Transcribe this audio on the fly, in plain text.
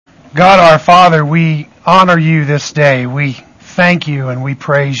God our Father, we honor you this day. We thank you and we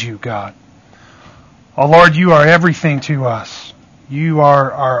praise you, God. Oh Lord, you are everything to us. You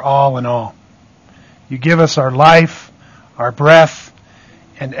are our all in all. You give us our life, our breath,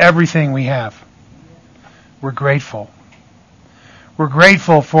 and everything we have. We're grateful. We're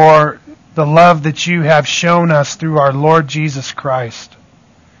grateful for the love that you have shown us through our Lord Jesus Christ,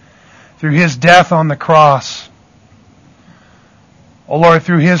 through his death on the cross. Oh Lord,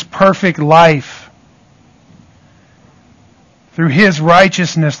 through his perfect life, through his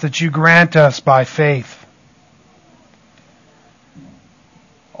righteousness that you grant us by faith.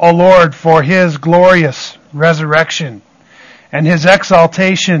 Oh Lord, for his glorious resurrection and his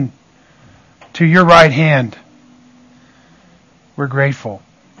exaltation to your right hand. We're grateful.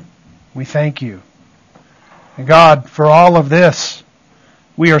 We thank you. And God, for all of this,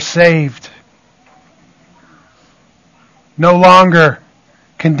 we are saved. No longer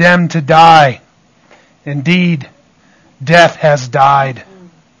condemned to die. Indeed, death has died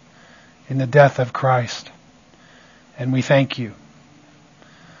in the death of Christ. And we thank you.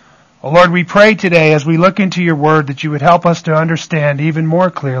 Oh Lord, we pray today as we look into your word that you would help us to understand even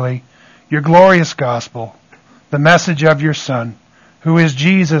more clearly your glorious gospel, the message of your Son, who is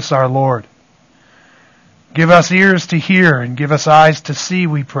Jesus our Lord. Give us ears to hear and give us eyes to see,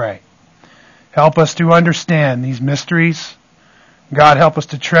 we pray. Help us to understand these mysteries. God, help us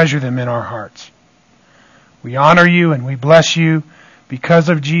to treasure them in our hearts. We honor you and we bless you because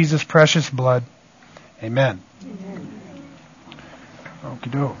of Jesus' precious blood. Amen.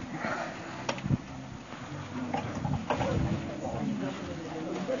 Okie-doke.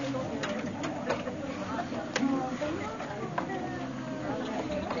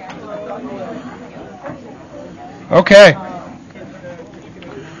 Okay.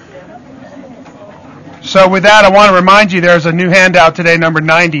 So with that, I want to remind you there's a new handout today, number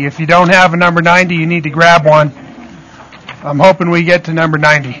 90. If you don't have a number 90, you need to grab one. I'm hoping we get to number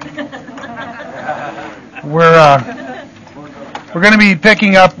 90. We're going to be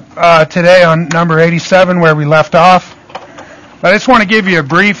picking up today on number 87 where we left off. But I just want to give you a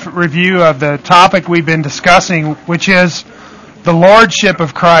brief review of the topic we've been discussing, which is the Lordship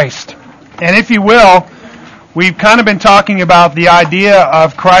of Christ. And if you will, we've kind of been talking about the idea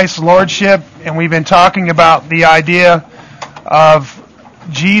of Christ's Lordship, and we've been talking about the idea of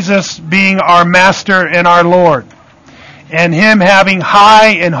Jesus being our Master and our Lord, and Him having high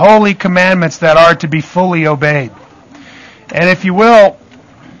and holy commandments that are to be fully obeyed. And if you will,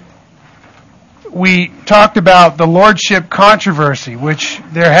 we talked about the Lordship controversy, which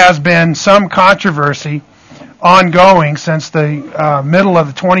there has been some controversy ongoing since the middle of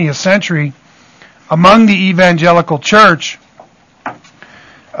the 20th century among the evangelical church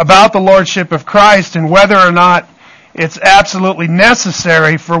about the Lordship of Christ and whether or not it's absolutely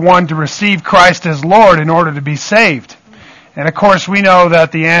necessary for one to receive Christ as Lord in order to be saved. And of course we know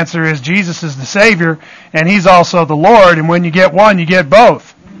that the answer is Jesus is the Savior and He's also the Lord, and when you get one, you get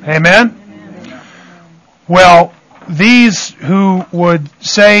both. Amen? Well, these who would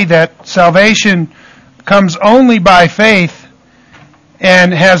say that salvation comes only by faith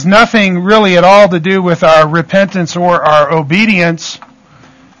and has nothing really at all to do with our repentance or our obedience,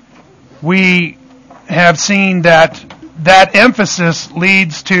 we have seen that that emphasis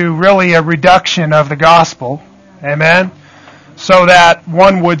leads to really a reduction of the gospel. Amen? So that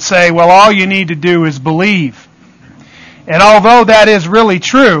one would say, well, all you need to do is believe. And although that is really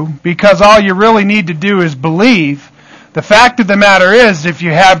true, because all you really need to do is believe, the fact of the matter is, if you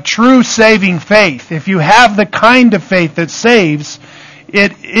have true saving faith, if you have the kind of faith that saves,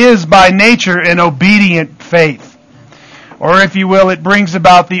 it is by nature an obedient faith. Or if you will, it brings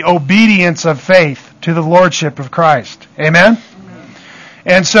about the obedience of faith to the Lordship of Christ. Amen?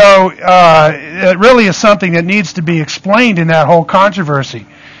 And so it really is something that needs to be explained in that whole controversy.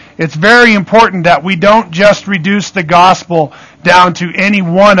 It's very important that we don't just reduce the gospel down to any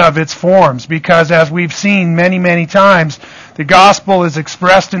one of its forms, because as we've seen many, many times, the gospel is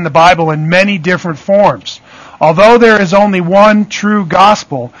expressed in the Bible in many different forms. Although there is only one true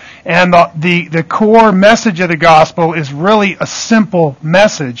gospel, and the core message of the gospel is really a simple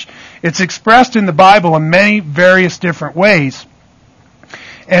message, it's expressed in the Bible in many various different ways.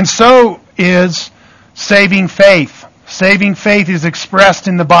 And so is saving faith. Saving faith is expressed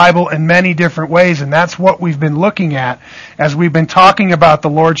in the Bible in many different ways, and that's what we've been looking at as we've been talking about the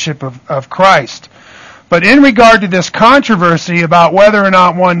Lordship of Christ. But in regard to this controversy about whether or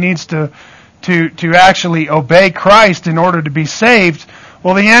not one needs to actually obey Christ in order to be saved,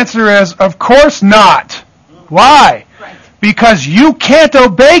 well, the answer is, of course not. Why? Right. Because you can't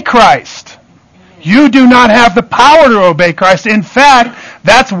obey Christ. You do not have the power to obey Christ. In fact,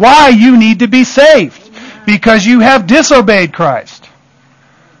 That's why you need to be saved, because you have disobeyed Christ.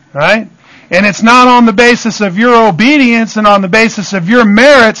 Right? And it's not on the basis of your obedience and on the basis of your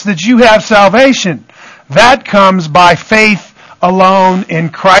merits that you have salvation. That comes by faith alone in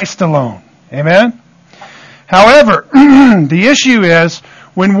Christ alone. Amen? However, the issue is,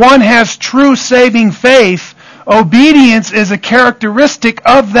 when one has true saving faith, obedience is a characteristic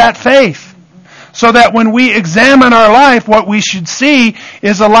of that faith. So that when we examine our life, what we should see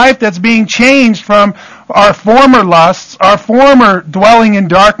is a life that's being changed from our former lusts, our former dwelling in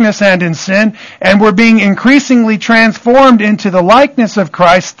darkness and in sin, and we're being increasingly transformed into the likeness of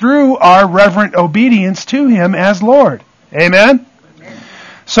Christ through our reverent obedience to Him as Lord. Amen?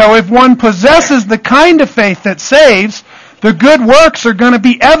 So if one possesses the kind of faith that saves, the good works are going to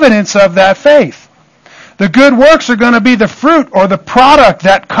be evidence of that faith. The good works are going to be the fruit or the product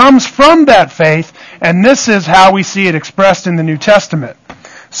that comes from that faith, and this is how we see it expressed in the New Testament.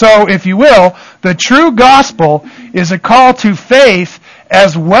 So, if you will, the true gospel is a call to faith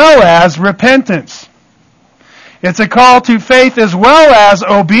as well as repentance. It's a call to faith as well as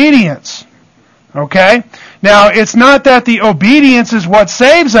obedience. Okay? Now, it's not that the obedience is what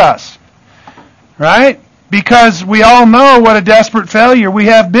saves us, right? Because we all know what a desperate failure we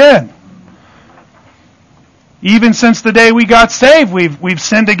have been. Even since the day we got saved, we've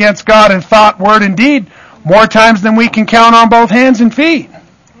sinned against God in thought, word, and deed more times than we can count on both hands and feet.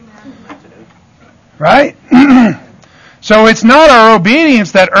 Right? So it's not our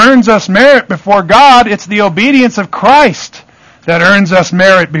obedience that earns us merit before God. It's the obedience of Christ that earns us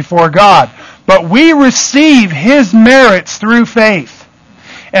merit before God. But we receive His merits through faith.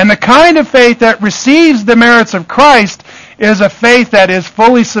 And the kind of faith that receives the merits of Christ is a faith that is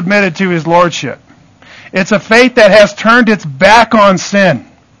fully submitted to His Lordship. It's a faith that has turned its back on sin.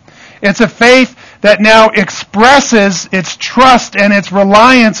 It's a faith that now expresses its trust and its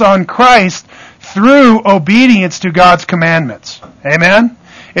reliance on Christ through obedience to God's commandments. Amen?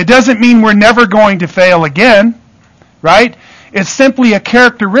 It doesn't mean we're never going to fail again, right? It's simply a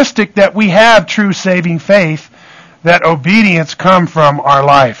characteristic that we have true saving faith, that obedience come from our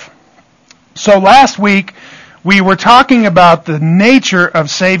life. So last week, we were talking about the nature of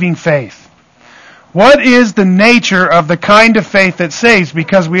saving faith. What is the nature of the kind of faith that saves?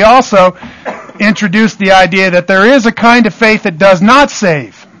 Because we also introduced the idea that there is a kind of faith that does not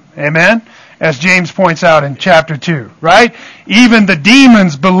save. Amen? As James points out in chapter 2, right? Even the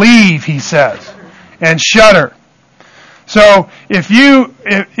demons believe, he says, and shudder. So if you,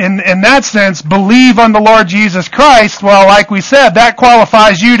 in that sense, believe on the Lord Jesus Christ, well, like we said, that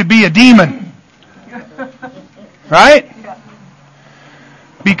qualifies you to be a demon. Right?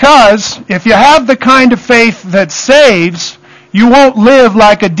 Because if you have the kind of faith that saves, you won't live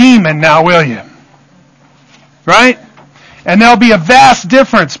like a demon now, will you? Right? And there'll be a vast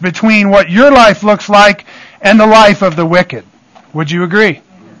difference between what your life looks like and the life of the wicked. Would you agree?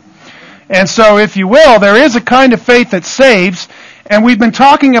 And so, if you will, there is a kind of faith that saves, and we've been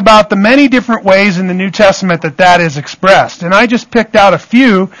talking about the many different ways in the New Testament that is expressed. And I just picked out a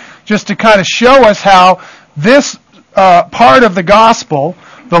few just to kind of show us how this part of the gospel,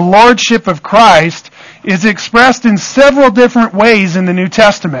 the Lordship of Christ, is expressed in several different ways in the New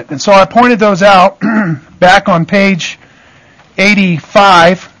Testament. And so I pointed those out back on page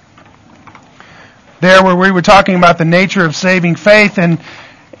 85, there where we were talking about the nature of saving faith. And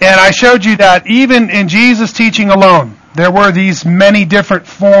I showed you that even in Jesus' teaching alone, there were these many different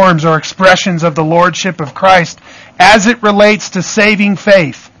forms or expressions of the Lordship of Christ as it relates to saving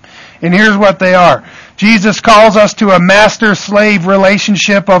faith. And here's what they are. Jesus calls us to a master-slave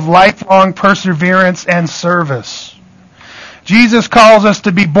relationship of lifelong perseverance and service. Jesus calls us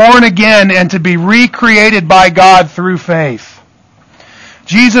to be born again and to be recreated by God through faith.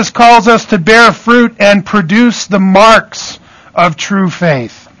 Jesus calls us to bear fruit and produce the marks of true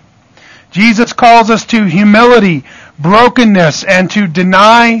faith. Jesus calls us to humility, brokenness, and to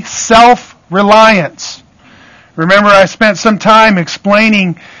deny self-reliance. Remember, I spent some time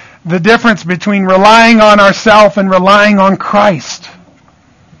explaining the difference between relying on ourselves and relying on Christ.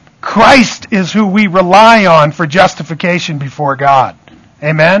 Christ is who we rely on for justification before God.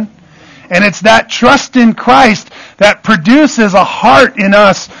 Amen? And it's that trust in Christ that produces a heart in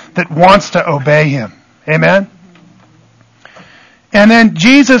us that wants to obey Him. Amen? And then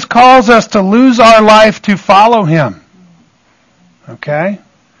Jesus calls us to lose our life to follow Him. Okay?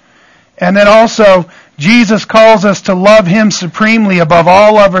 And then also, Jesus calls us to love Him supremely above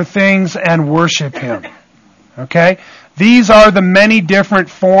all other things and worship Him. Okay? These are the many different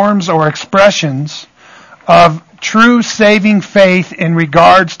forms or expressions of true saving faith in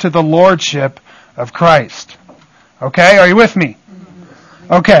regards to the Lordship of Christ. Okay? Are you with me?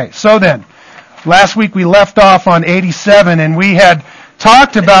 Okay, so then, last week we left off on 87, and we had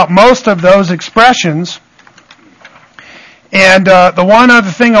talked about most of those expressions. And the one other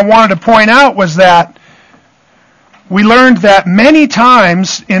thing I wanted to point out was that we learned that many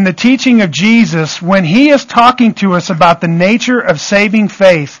times in the teaching of Jesus, when he is talking to us about the nature of saving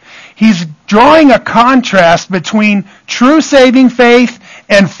faith, he's drawing a contrast between true saving faith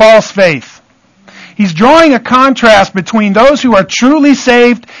and false faith. He's drawing a contrast between those who are truly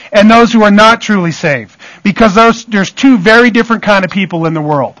saved and those who are not truly saved, because there's two very different kind of people in the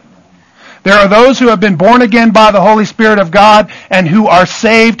world. There are those who have been born again by the Holy Spirit of God and who are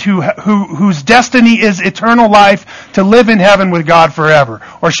saved, whose destiny is eternal life, to live in heaven with God forever.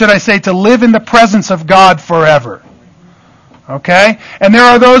 Or should I say, to live in the presence of God forever. Okay? And there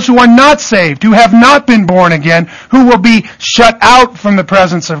are those who are not saved, who have not been born again, who will be shut out from the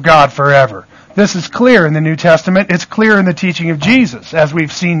presence of God forever. This is clear in the New Testament. It's clear in the teaching of Jesus, as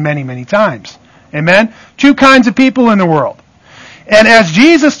we've seen many, many times. Amen? Two kinds of people in the world. And as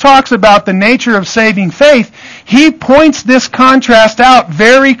Jesus talks about the nature of saving faith, he points this contrast out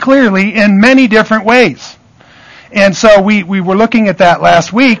very clearly in many different ways. And so we were looking at that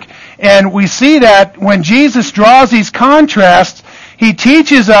last week, and we see that when Jesus draws these contrasts, he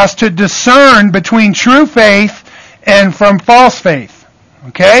teaches us to discern between true faith and from false faith.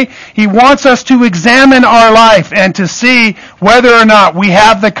 Okay? He wants us to examine our life and to see whether or not we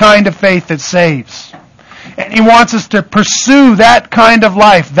have the kind of faith that saves. And he wants us to pursue that kind of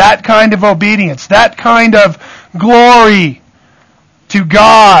life, that kind of obedience, that kind of glory to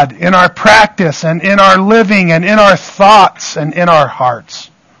God in our practice and in our living and in our thoughts and in our hearts.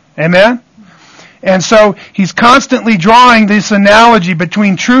 Amen? And so he's constantly drawing this analogy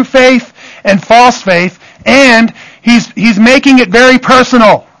between true faith and false faith, and he's making it very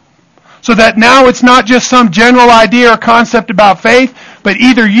personal. So that now it's not just some general idea or concept about faith, but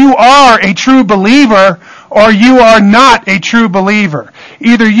either you are a true believer or you are not a true believer.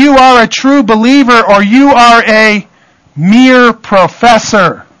 Either you are a true believer or you are a mere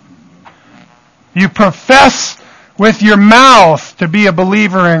professor. You profess with your mouth to be a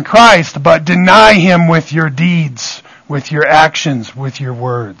believer in Christ, but deny him with your deeds, with your actions, with your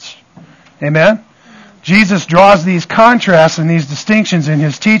words. Amen? Jesus draws these contrasts and these distinctions in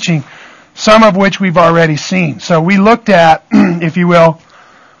his teaching, some of which we've already seen. So we looked at, if you will,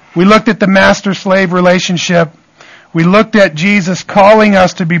 we looked at the master-slave relationship. We looked at Jesus calling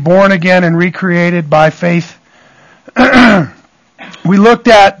us to be born again and recreated by faith. We looked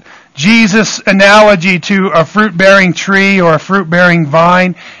at Jesus' analogy to a fruit-bearing tree or a fruit-bearing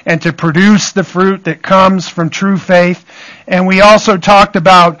vine and to produce the fruit that comes from true faith. And we also talked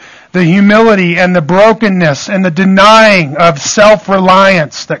about the humility and the brokenness and the denying of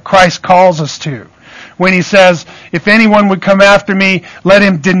self-reliance that Christ calls us to. When he says, if anyone would come after me, let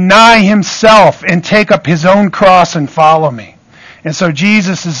him deny himself and take up his own cross and follow me. And so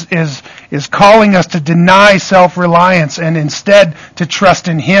Jesus is calling us to deny self-reliance and instead to trust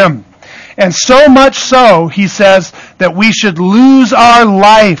in him. And so much so, he says, that we should lose our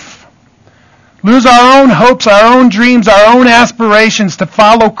life, lose our own hopes, our own dreams, our own aspirations to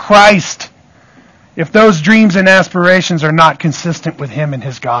follow Christ if those dreams and aspirations are not consistent with him and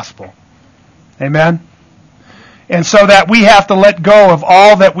his gospel. Amen? And so that we have to let go of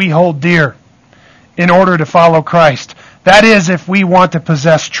all that we hold dear in order to follow Christ. That is, if we want to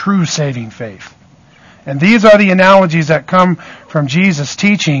possess true saving faith. And these are the analogies that come from Jesus'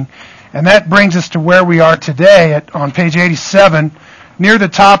 teaching. And that brings us to where we are today on page 87, near the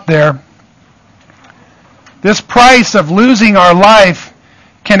top there. This price of losing our life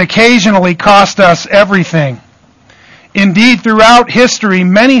can occasionally cost us everything. Indeed, throughout history,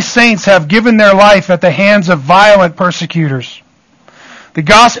 many saints have given their life at the hands of violent persecutors. The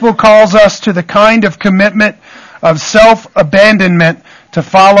gospel calls us to the kind of commitment of self-abandonment to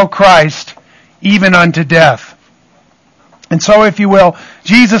follow Christ, even unto death. And so, if you will,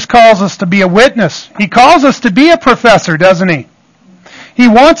 Jesus calls us to be a witness. He calls us to be a professor, doesn't he? He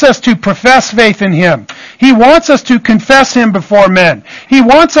wants us to profess faith in him. He wants us to confess him before men. He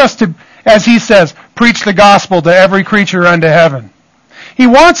wants us to, as he says, preach the gospel to every creature unto heaven. He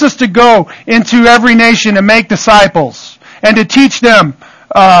wants us to go into every nation and make disciples and to teach them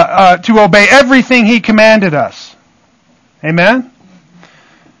to obey everything he commanded us. Amen?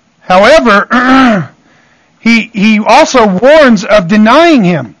 However, he also warns of denying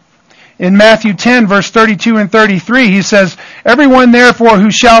him. In Matthew 10, verse 32 and 33, he says, everyone therefore who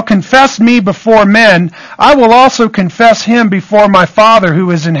shall confess me before men, I will also confess him before my Father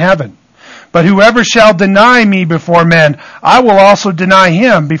who is in heaven. But whoever shall deny me before men, I will also deny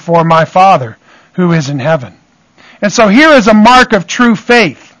him before my Father who is in heaven. And so here is a mark of true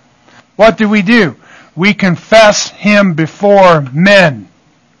faith. What do? We confess Him before men.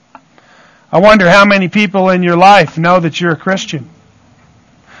 I wonder how many people in your life know that you're a Christian.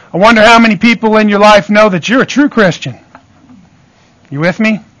 I wonder how many people in your life know that you're a true Christian. You with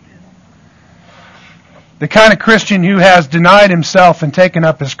me? The kind of Christian who has denied himself and taken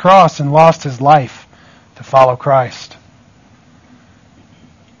up his cross and lost his life to follow Christ.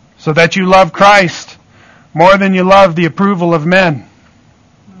 So that you love Christ more than you love the approval of men.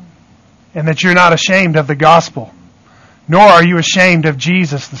 And that you're not ashamed of the gospel. Nor are you ashamed of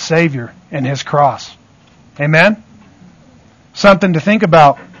Jesus the Savior and His cross. Amen? Something to think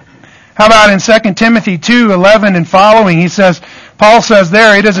about. How about in 2 Timothy 2:11 and following, Paul says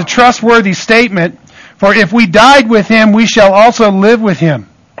there, it is a trustworthy statement, for if we died with Him, we shall also live with Him.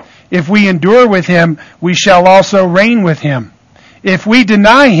 If we endure with Him, we shall also reign with Him. If we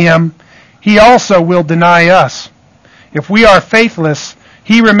deny Him, He also will deny us. If we are faithless,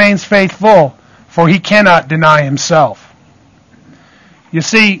 He remains faithful, for He cannot deny Himself. You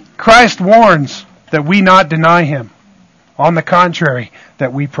see, Christ warns that we not deny Him. On the contrary,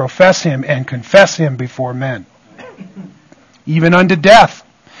 that we profess Him and confess Him before men. Even unto death.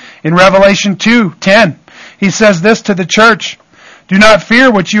 In Revelation 2:10, He says this to the church, do not fear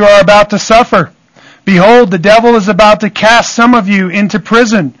what you are about to suffer. Behold, the devil is about to cast some of you into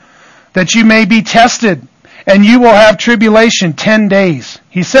prison, that you may be tested, and you will have tribulation 10 days.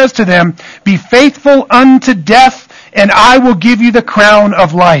 He says to them, be faithful unto death, and I will give you the crown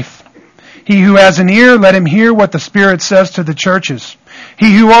of life. He who has an ear, let him hear what the Spirit says to the churches.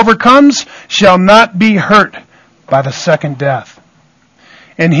 He who overcomes shall not be hurt by the second death.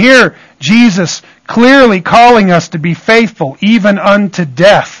 And here, Jesus clearly calling us to be faithful even unto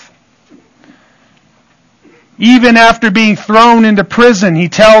death. Even after being thrown into prison, He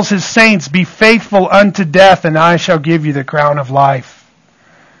tells His saints, be faithful unto death, and I shall give you the crown of life.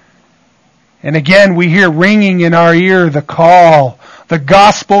 And again, we hear ringing in our ear the call, the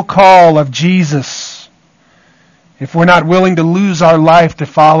gospel call of Jesus. If we're not willing to lose our life to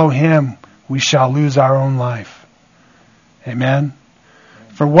follow Him, we shall lose our own life. Amen?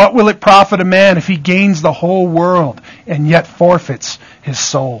 For what will it profit a man if he gains the whole world and yet forfeits his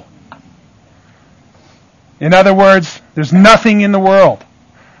soul? In other words, there's nothing in the world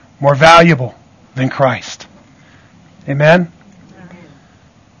more valuable than Christ. Amen?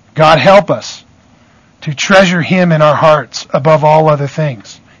 God help us to treasure Him in our hearts above all other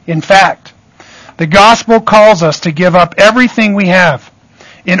things. In fact, the gospel calls us to give up everything we have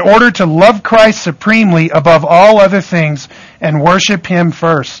in order to love Christ supremely above all other things and worship Him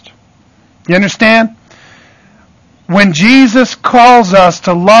first. You understand? When Jesus calls us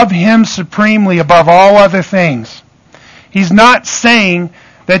to love Him supremely above all other things, He's not saying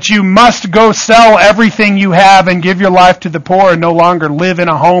that you must go sell everything you have and give your life to the poor and no longer live in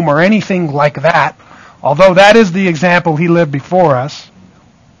a home or anything like that, although that is the example He lived before us.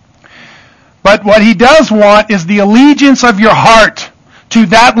 But what He does want is the allegiance of your heart to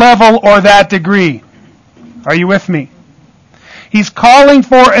that level or that degree. Are you with me? He's calling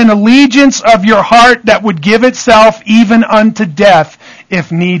for an allegiance of your heart that would give itself even unto death if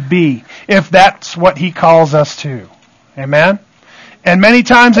need be, if that's what He calls us to. Amen? And many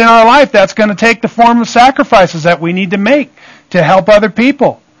times in our life, that's going to take the form of sacrifices that we need to make to help other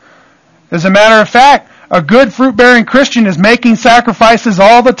people. As a matter of fact, a good fruit-bearing Christian is making sacrifices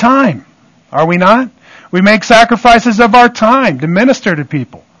all the time. Are we not? We make sacrifices of our time to minister to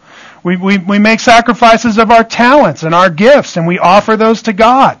people. We make sacrifices of our talents and our gifts, and we offer those to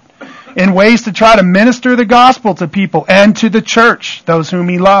God in ways to try to minister the gospel to people and to the church, those whom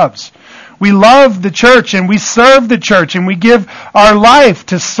He loves. We love the church and we serve the church and we give our life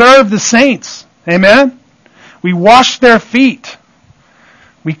to serve the saints. Amen? We wash their feet.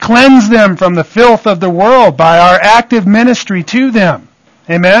 We cleanse them from the filth of the world by our active ministry to them.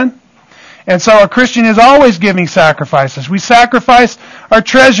 Amen? And so a Christian is always giving sacrifices. We sacrifice our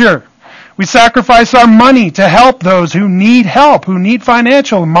treasure. We sacrifice our money to help those who need help, who need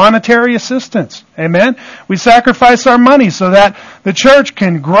financial and monetary assistance. Amen? We sacrifice our money so that the church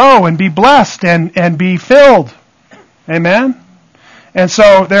can grow and be blessed and be filled. Amen? And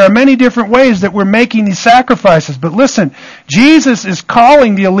so there are many different ways that we're making these sacrifices. But listen, Jesus is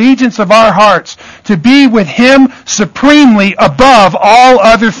calling the allegiance of our hearts to be with Him supremely above all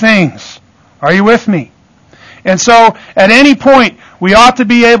other things. Are you with me? And so, at any point, we ought to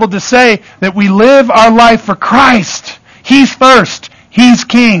be able to say that we live our life for Christ. He's first. He's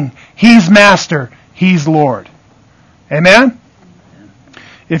King. He's Master. He's Lord. Amen?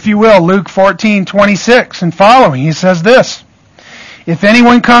 If you will, Luke 14:26 and following, He says this, if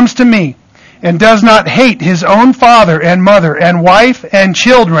anyone comes to me and does not hate his own father and mother and wife and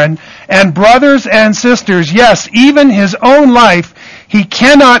children and brothers and sisters, yes, even his own life, he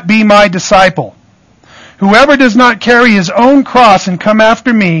cannot be my disciple. Whoever does not carry his own cross and come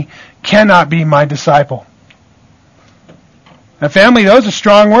after me cannot be my disciple. Now, family, those are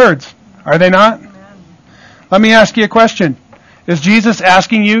strong words, are they not? Let me ask you a question. Is Jesus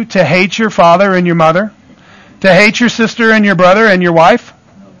asking you to hate your father and your mother? To hate your sister and your brother and your wife?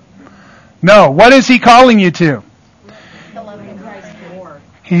 No. What is he calling you to? To love Christ more.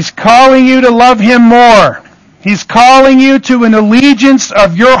 He's calling you to love him more. He's calling you to an allegiance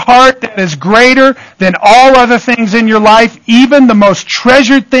of your heart that is greater than all other things in your life, even the most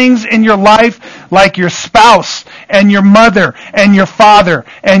treasured things in your life, like your spouse and your mother and your father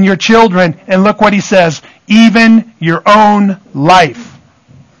and your children. And look what he says, even your own life.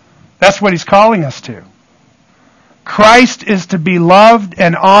 That's what he's calling us to. Christ is to be loved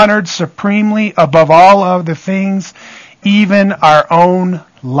and honored supremely above all other things, even our own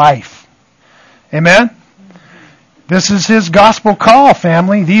life. Amen? This is his gospel call,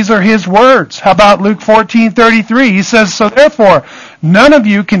 family. These are his words. How about Luke 14:33? He says, so therefore, none of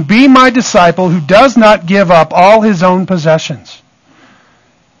you can be my disciple who does not give up all his own possessions.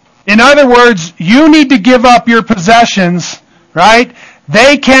 In other words, you need to give up your possessions, right?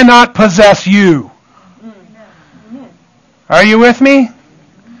 They cannot possess you. Are you with me?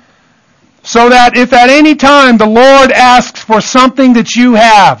 So that if at any time the Lord asks for something that you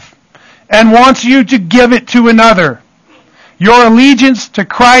have and wants you to give it to another, your allegiance to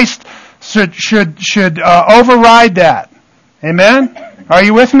Christ should override that. Amen? Are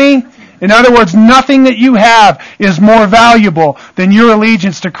you with me? In other words, nothing that you have is more valuable than your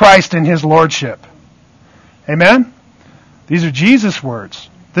allegiance to Christ and his Lordship. Amen? These are Jesus' words.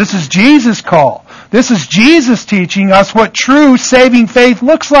 This is Jesus' call. This is Jesus teaching us what true saving faith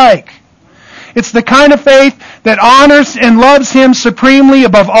looks like. It's the kind of faith that honors and loves him supremely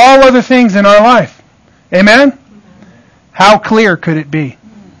above all other things in our life. Amen? How clear could it be?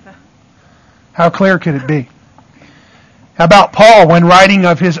 How clear could it be? How about Paul when writing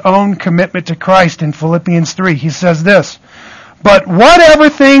of his own commitment to Christ in Philippians 3? He says this, but whatever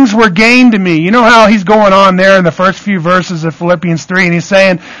things were gained to me. You know how he's going on there in the first few verses of Philippians 3, and he's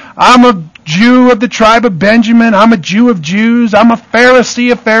saying, I'm a Jew of the tribe of Benjamin. I'm a Jew of Jews. I'm a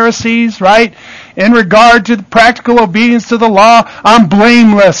Pharisee of Pharisees, right? In regard to the practical obedience to the law, I'm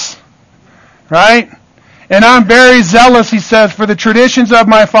blameless, right? And I'm very zealous, he says, for the traditions of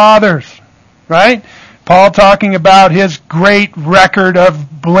my fathers, right? Paul talking about his great record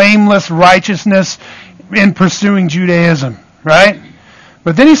of blameless righteousness in pursuing Judaism, right?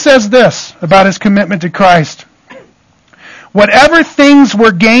 But then he says this about his commitment to Christ. Whatever things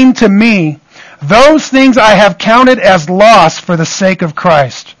were gained to me, those things I have counted as loss for the sake of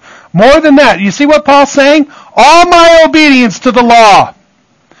Christ. More than that, you see what Paul's saying? All my obedience to the law,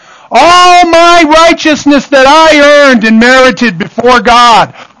 all my righteousness that I earned and merited before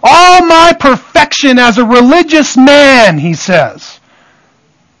God, all my perfection as a religious man, he says,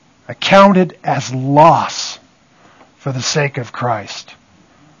 I counted as loss for the sake of Christ.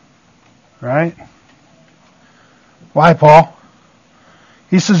 Right? Why, Paul?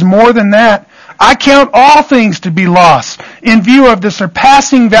 He says, more than that, I count all things to be lost in view of the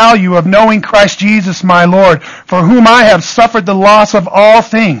surpassing value of knowing Christ Jesus my Lord, for whom I have suffered the loss of all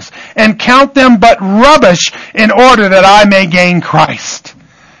things, and count them but rubbish in order that I may gain Christ.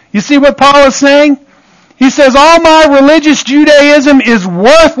 You see what Paul is saying? He says, all my religious Judaism is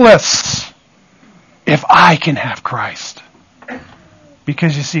worthless if I can have Christ.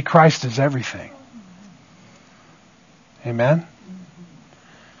 Because you see, Christ is everything. Amen?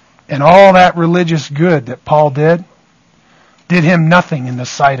 And all that religious good that Paul did him nothing in the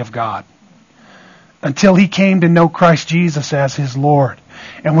sight of God until he came to know Christ Jesus as his Lord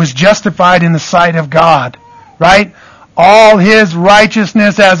and was justified in the sight of God. Right? All his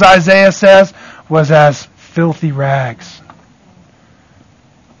righteousness, as Isaiah says, was as filthy rags.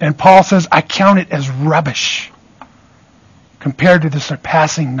 And Paul says, I count it as rubbish compared to the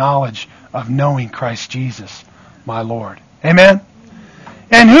surpassing knowledge of knowing Christ Jesus, my Lord. Amen?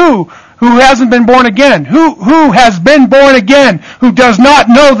 And who hasn't been born again? Who has been born again who does not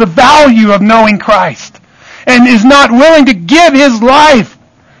know the value of knowing Christ and is not willing to give his life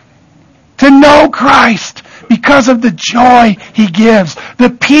to know Christ because of the joy he gives,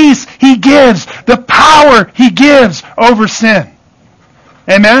 the peace he gives, the power he gives over sin?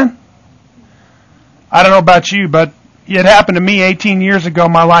 Amen? I don't know about you, but it happened to me 18 years ago.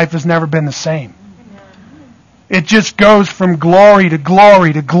 My life has never been the same. It just goes from glory to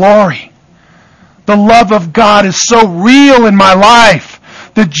glory to glory. The love of God is so real in my life.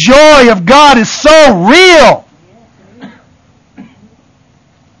 The joy of God is so real.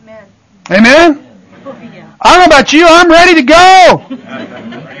 Amen? I don't know about you, I'm ready to go.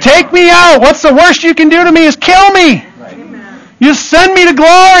 Take me out. What's the worst you can do to me is kill me. You send me to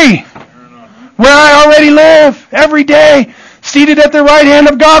glory, where I already live every day, seated at the right hand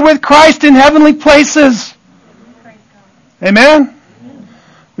of God with Christ in heavenly places. Amen?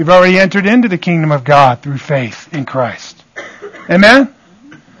 We've already entered into the kingdom of God through faith in Christ. Amen?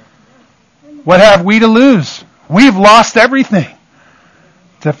 What have we to lose? We've lost everything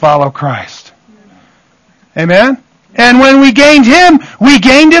to follow Christ. Amen? And when we gained Him, we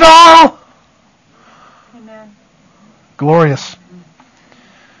gained it all. Amen. Glorious.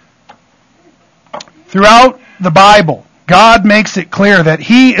 Throughout the Bible, God makes it clear that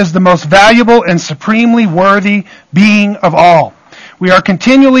He is the most valuable and supremely worthy being of all. We are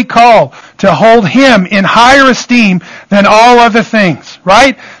continually called to hold Him in higher esteem than all other things,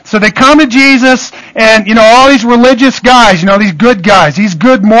 right? So they come to Jesus, and, all these religious guys, these good guys, these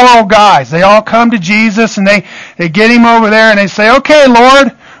good moral guys, they all come to Jesus, and they get Him over there, and they say, okay,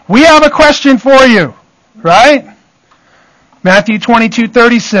 Lord, we have a question for you, right? Matthew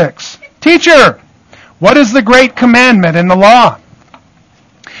 22:36. Teacher, what is the great commandment in the law?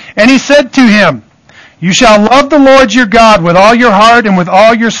 And He said to him, you shall love the Lord your God with all your heart and with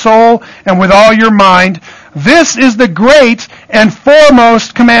all your soul and with all your mind. This is the great and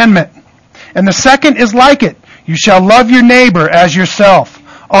foremost commandment. And the second is like it. You shall love your neighbor as yourself.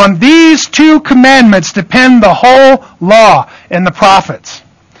 On these two commandments depend the whole law and the prophets.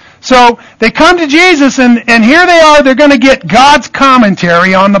 So they come to Jesus, and here they are. They're going to get God's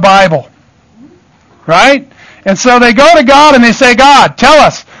commentary on the Bible. Right? And so they go to God and they say, God, tell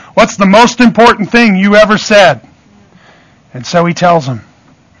us, what's the most important thing you ever said? And so He tells them,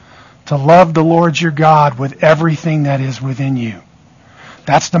 to love the Lord your God with everything that is within you.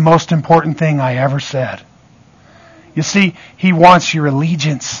 That's the most important thing I ever said. You see, He wants your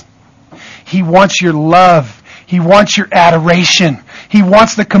allegiance. He wants your love. He wants your adoration. He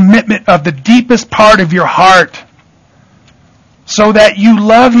wants the commitment of the deepest part of your heart. So that you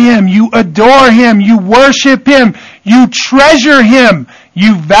love Him, you adore Him, you worship Him, you treasure Him,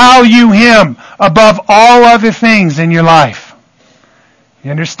 you value Him above all other things in your life.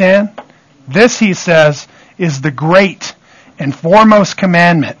 You understand? This, He says, is the great and foremost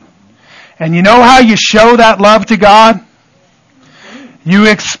commandment. And you know how you show that love to God? You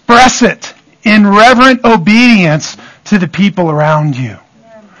express it in reverent obedience to the people around you.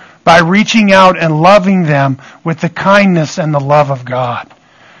 By reaching out and loving them with the kindness and the love of God.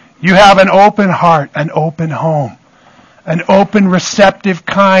 You have an open heart, an open home, an open, receptive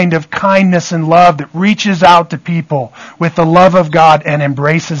kind of kindness and love that reaches out to people with the love of God and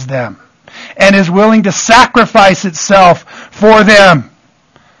embraces them and is willing to sacrifice itself for them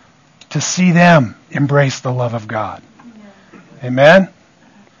to see them embrace the love of God. Amen?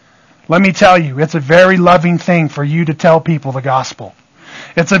 Let me tell you, it's a very loving thing for you to tell people the gospel.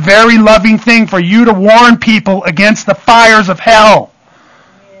 It's a very loving thing for you to warn people against the fires of hell.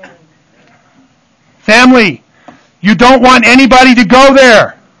 Family, you don't want anybody to go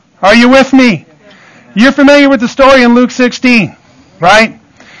there. Are you with me? You're familiar with the story in Luke 16, right?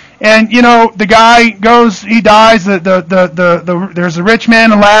 And, the guy goes, he dies, there's a rich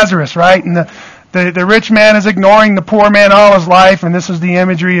man and Lazarus, right? And the rich man is ignoring the poor man all his life, and this is the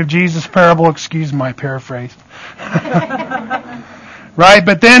imagery of Jesus' parable. Excuse my paraphrase. Right?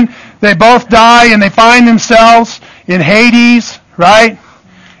 But then they both die and they find themselves in Hades, right?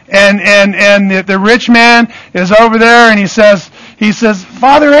 And the rich man is over there and he says,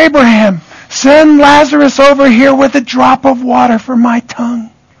 Father Abraham, send Lazarus over here with a drop of water for my tongue.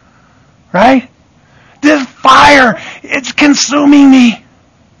 Right? This fire, it's consuming me.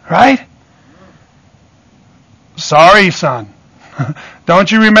 Right? Sorry, son. Don't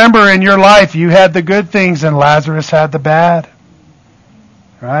you remember in your life you had the good things and Lazarus had the bad?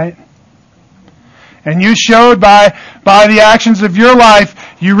 Right? And you showed by the actions of your life,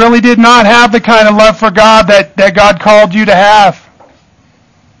 you really did not have the kind of love for God that God called you to have.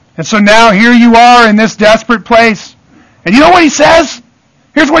 And so now here you are in this desperate place. And you know what He says?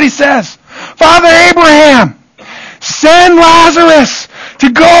 Here's what He says. Father Abraham, send Lazarus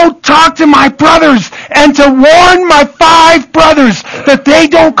to go talk to my brothers and to warn my 5 brothers that they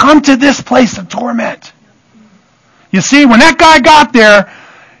don't come to this place of torment. You see, when that guy got there,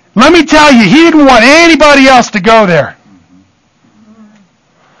 let me tell you, he didn't want anybody else to go there.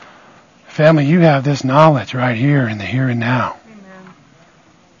 Family, you have this knowledge right here in the here and now. Amen.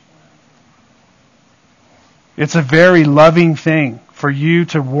 It's a very loving thing for you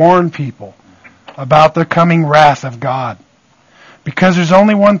to warn people about the coming wrath of God. Because there's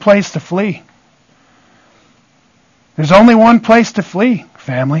only one place to flee. There's only one place to flee,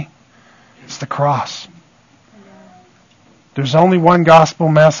 family. It's the cross. There's only one gospel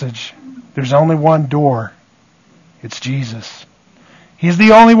message. There's only one door. It's Jesus. He's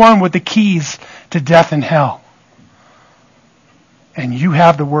the only one with the keys to death and hell. And you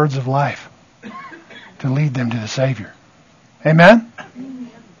have the words of life to lead them to the Savior. Amen?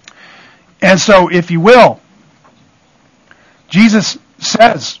 And so, if you will, Jesus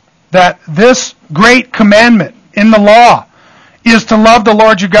says that this great commandment in the law is to love the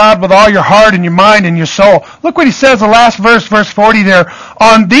Lord your God with all your heart and your mind and your soul. Look what he says, the last verse, verse 40 there.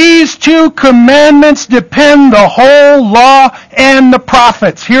 On these two commandments depend the whole law and the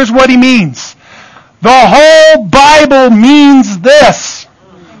prophets. Here's what he means. The whole Bible means this.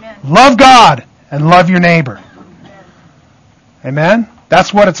 Amen. Love God and love your neighbor. Amen?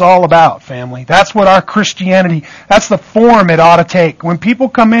 That's what it's all about, family. That's what our Christianity, that's the form it ought to take. When people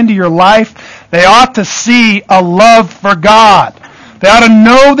come into your life, they ought to see a love for God. They ought to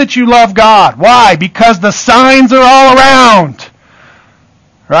know that you love God. Why? Because the signs are all around.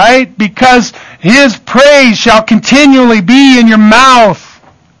 Right? Because His praise shall continually be in your mouth.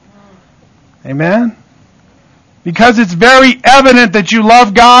 Amen? Because it's very evident that you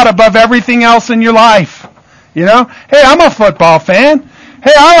love God above everything else in your life. You know? Hey, I'm a football fan.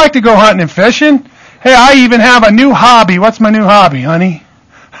 Hey, I like to go hunting and fishing. Hey, I even have a new hobby. What's my new hobby, honey?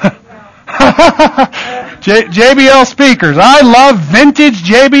 JBL speakers. I love vintage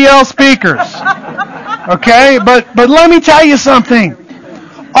JBL speakers. Okay? But let me tell you something.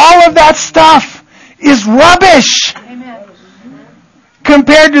 All of that stuff is rubbish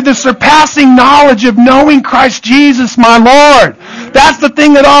compared to the surpassing knowledge of knowing Christ Jesus, my Lord. That's the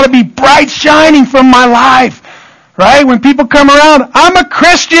thing that ought to be bright shining from my life. Right? When people come around, I'm a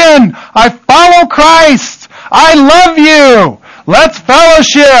Christian. I follow Christ. I love you. Let's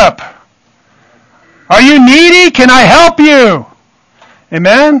fellowship. Are you needy? Can I help you?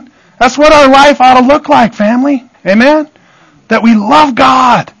 Amen? That's what our life ought to look like, family. Amen? That we love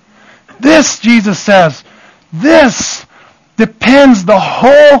God. This, Jesus says, this depends the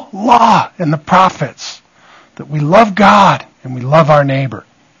whole law and the prophets. That we love God and we love our neighbor.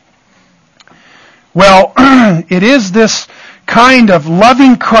 Well, it is this kind of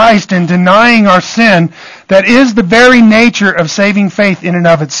loving Christ and denying our sin that is the very nature of saving faith in and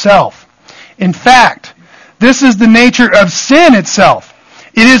of itself. In fact, this is the nature of sin itself.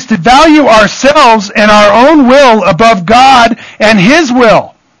 It is to value ourselves and our own will above God and His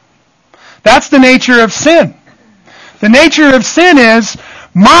will. That's the nature of sin. The nature of sin is,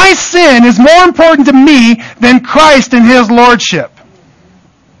 my sin is more important to me than Christ and His Lordship.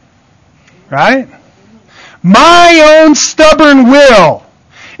 Right? My own stubborn will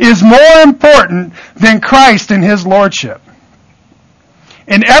is more important than Christ and His Lordship.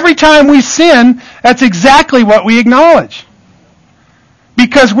 And every time we sin, that's exactly what we acknowledge.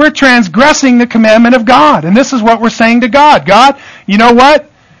 Because we're transgressing the commandment of God. And this is what we're saying to God. God, you know what?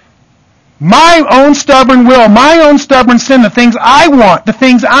 My own stubborn will, my own stubborn sin, the things I want, the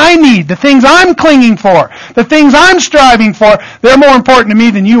things I need, the things I'm clinging for, the things I'm striving for, they're more important to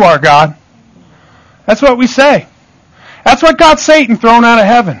me than you are, God. That's what we say. That's what got Satan thrown out of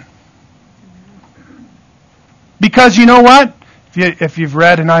heaven. Because you know what? If you've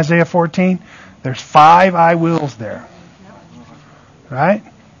read in Isaiah 14, there's 5 I wills there. Right?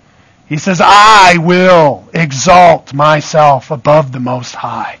 He says, I will exalt myself above the Most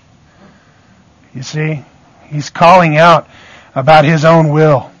High. You see? He's calling out about his own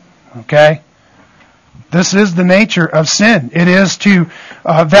will. Okay? This is the nature of sin. It is to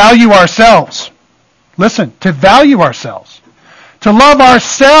value ourselves. Listen, to value ourselves. To love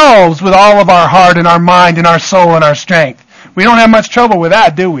ourselves with all of our heart and our mind and our soul and our strength. We don't have much trouble with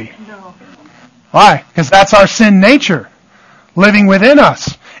that, do we? No. Why? Because that's our sin nature living within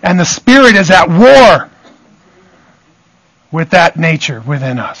us. And the Spirit is at war with that nature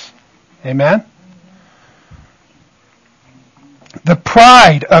within us. Amen? The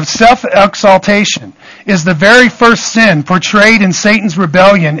pride of self-exaltation is the very first sin portrayed in Satan's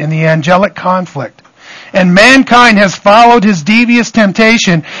rebellion in the angelic conflict. And mankind has followed his devious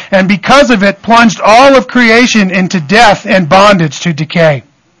temptation, and because of it plunged all of creation into death and bondage to decay.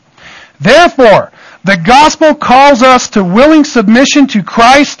 Therefore, the gospel calls us to willing submission to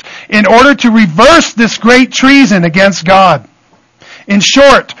Christ in order to reverse this great treason against God. In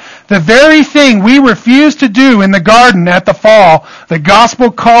short, the very thing we refused to do in the garden at the fall, the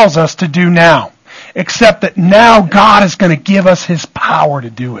gospel calls us to do now. Except that now God is going to give us His power to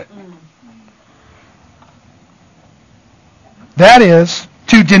do it. That is,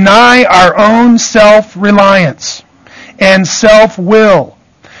 to deny our own self-reliance and self-will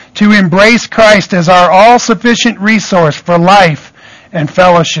to embrace Christ as our all-sufficient resource for life and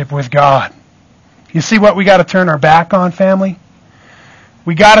fellowship with God. You see what we got to turn our back on, family?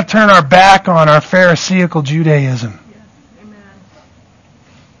 We got to turn our back on our Pharisaical Judaism.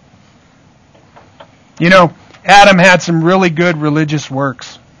 You know, Adam had some really good religious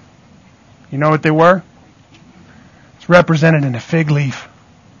works. You know what they were? It's represented in a fig leaf.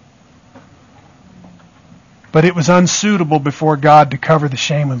 But it was unsuitable before God to cover the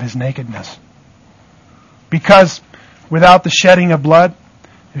shame of his nakedness. Because without the shedding of blood,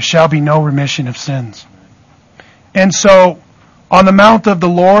 there shall be no remission of sins. And so, on the mount of the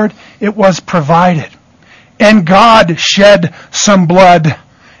Lord, it was provided. And God shed some blood,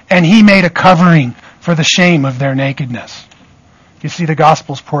 and he made a covering for the shame of their nakedness. You see the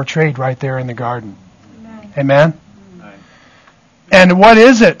gospel's portrayed right there in the garden. Amen? Amen? And what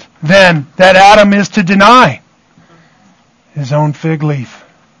is it then that Adam is to deny? His own fig leaf.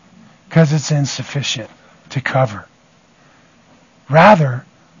 Because it's insufficient to cover. Rather,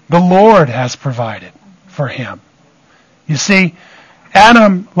 the Lord has provided for him. You see,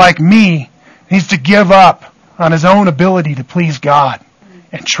 Adam, like me, needs to give up on his own ability to please God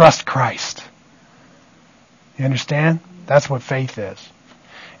and trust Christ. You understand? That's what faith is.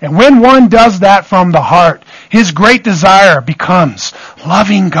 And when one does that from the heart, his great desire becomes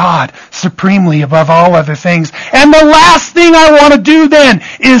loving God supremely above all other things. And the last thing I want to do then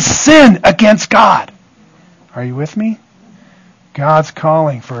is sin against God. Are you with me? God's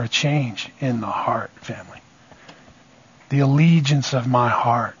calling for a change in the heart, family. The allegiance of my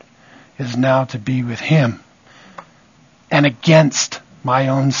heart is now to be with him and against my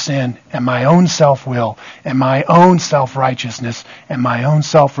own sin and my own self-will and my own self-righteousness and my own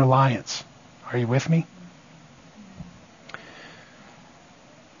self-reliance. Are you with me?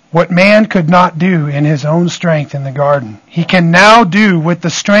 What man could not do in his own strength in the garden, he can now do with the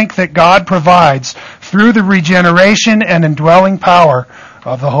strength that God provides through the regeneration and indwelling power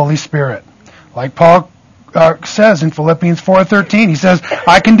of the Holy Spirit. Like Paul says in Philippians 4:13, he says,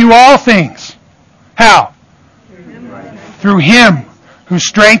 I can do all things. How? Through him who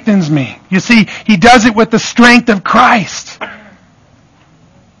strengthens me. You see, he does it with the strength of Christ.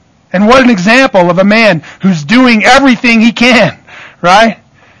 And what an example of a man who's doing everything he can, right?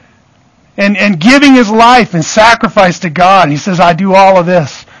 And giving his life in sacrifice to God. And he says, I do all of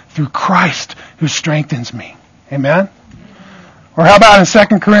this through Christ who strengthens me. Amen? Or how about in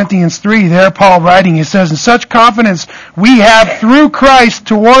 2 Corinthians 3, there Paul writing, he says, in such confidence we have through Christ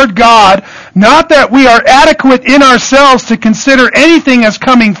toward God, not that we are adequate in ourselves to consider anything as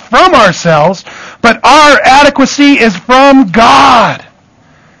coming from ourselves, but our adequacy is from God.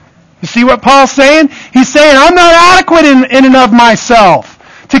 You see what Paul's saying? He's saying, I'm not adequate in and of myself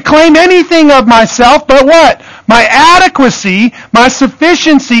to claim anything of myself, but what? My adequacy, my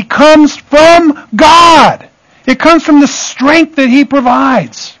sufficiency comes from God. It comes from the strength that he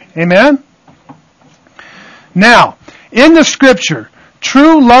provides. Amen? Now, in the Scripture,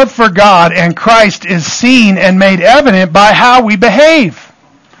 true love for God and Christ is seen and made evident by how we behave.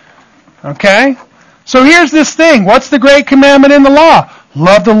 Okay? So here's this thing. What's the great commandment in the law?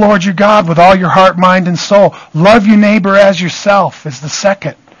 Love the Lord your God with all your heart, mind, and soul. Love your neighbor as yourself is the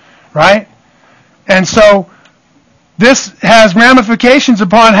second. Right? And so, this has ramifications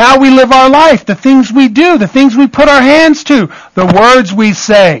upon how we live our life, the things we do, the things we put our hands to, the words we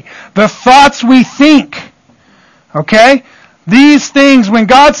say, the thoughts we think. Okay? These things, when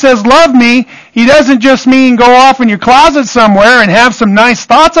God says love me, he doesn't just mean go off in your closet somewhere and have some nice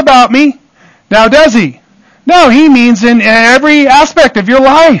thoughts about me. Now, does he? No, he means in every aspect of your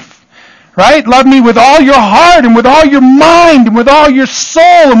life. Right? Love me with all your heart and with all your mind and with all your soul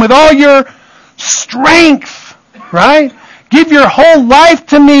and with all your strength. Right? Give your whole life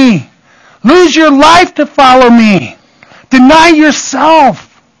to me. Lose your life to follow me. Deny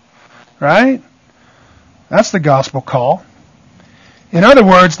yourself. Right? That's the gospel call. In other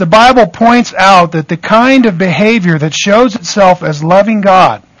words, the Bible points out that the kind of behavior that shows itself as loving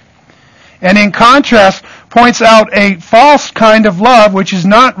God, and in contrast, points out a false kind of love, which is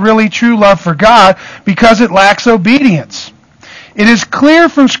not really true love for God, because it lacks obedience. It is clear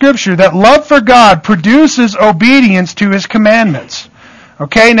from Scripture that love for God produces obedience to his commandments.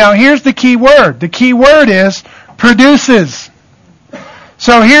 Okay, now here's the key word. The key word is produces.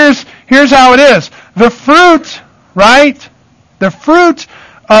 So here's how it is. The fruit, right? The fruit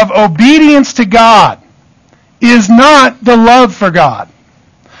of obedience to God is not the love for God.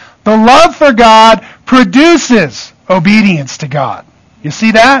 The love for God produces obedience to God. You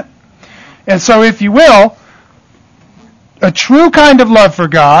see that? And so if you will, a true kind of love for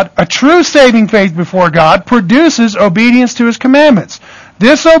God, a true saving faith before God, produces obedience to His commandments.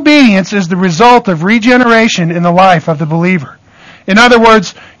 This obedience is the result of regeneration in the life of the believer. In other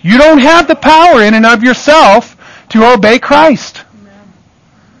words, you don't have the power in and of yourself to obey Christ.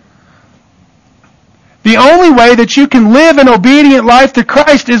 The only way that you can live an obedient life to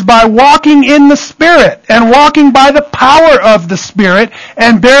Christ is by walking in the Spirit and walking by the power of the Spirit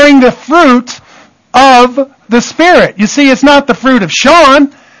and bearing the fruit of the Spirit. You see, it's not the fruit of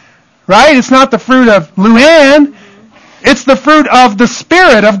Shaan, right? It's not the fruit of Luann. It's the fruit of the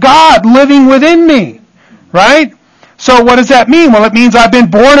Spirit of God living within me, right? So what does that mean? Well, it means I've been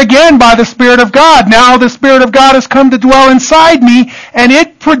born again by the Spirit of God. Now the Spirit of God has come to dwell inside me, and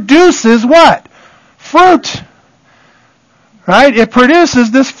it produces what? Fruit. Right? It produces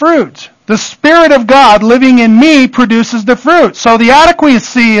this fruit. The Spirit of God living in me produces the fruit. So the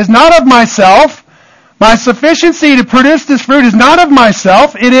adequacy is not of myself. My sufficiency to produce this fruit is not of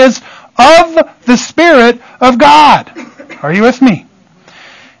myself. It is of the Spirit of God. Are you with me?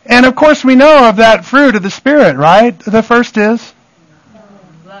 And of course we know of that fruit of the Spirit, right? The first is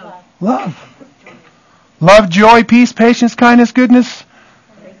love. Love, joy, peace, patience, kindness, goodness.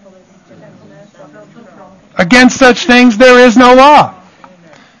 Against such things there is no law.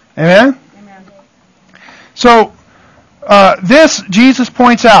 Amen? So, this Jesus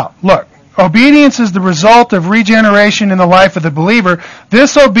points out. Look, obedience is the result of regeneration in the life of the believer.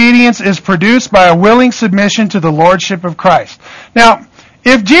 This obedience is produced by a willing submission to the Lordship of Christ. Now,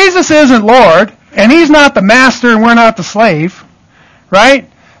 if Jesus isn't Lord, and He's not the master and we're not the slave, right,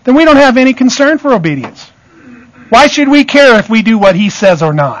 then we don't have any concern for obedience. Why should we care if we do what He says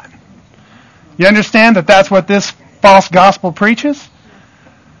or not? You understand that that's what this false gospel preaches?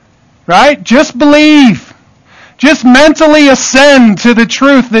 Right? Just believe. Just mentally ascend to the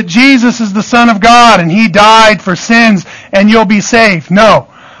truth that Jesus is the Son of God and He died for sins and you'll be saved. No.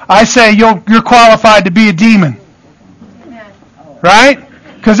 I say you're qualified to be a demon. Right?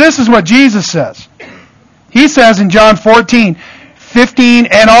 Because this is what Jesus says. He says in John 14:15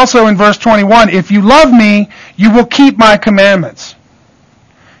 and also in verse 21, if you love me, you will keep my commandments.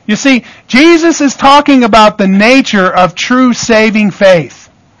 You see, Jesus is talking about the nature of true saving faith.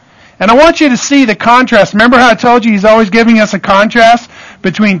 And I want you to see the contrast. Remember how I told you He's always giving us a contrast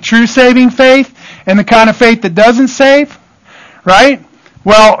between true saving faith and the kind of faith that doesn't save? Right?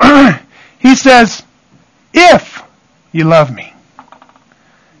 Well, He says, if you love me.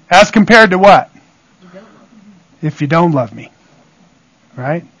 As compared to what? If you don't love me.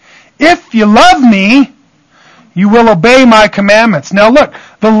 Right? If you love me, you will obey my commandments. Now look,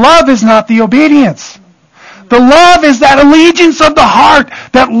 the love is not the obedience. The love is that allegiance of the heart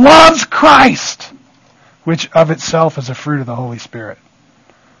that loves Christ, which of itself is a fruit of the Holy Spirit.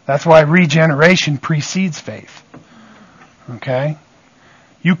 That's why regeneration precedes faith. Okay?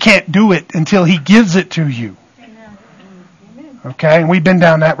 You can't do it until He gives it to you. Okay? And we've been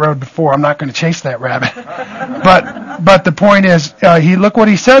down that road before. I'm not going to chase that rabbit. But the point is, look what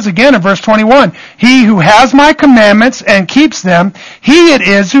He says again in verse 21. He who has my commandments and keeps them, he it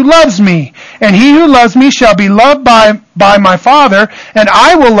is who loves me. And he who loves me shall be loved by my Father, and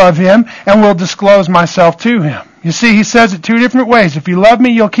I will love him and will disclose myself to him. You see, He says it two different ways. If you love me,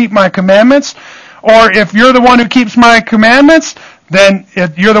 you'll keep my commandments. Or if you're the one who keeps my commandments, then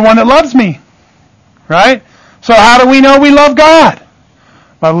you're the one that loves me. Right? So how do we know we love God?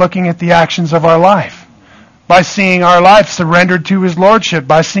 By looking at the actions of our life. By seeing our life surrendered to His Lordship.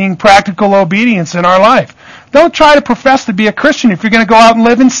 By seeing practical obedience in our life. Don't try to profess to be a Christian if you're going to go out and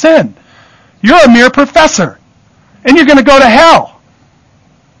live in sin. You're a mere professor. And you're going to go to hell.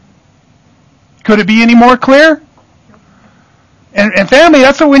 Could it be any more clear? And family,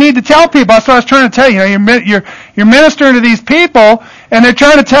 that's what we need to tell people. That's what I was trying to tell you. You're ministering to these people, and they're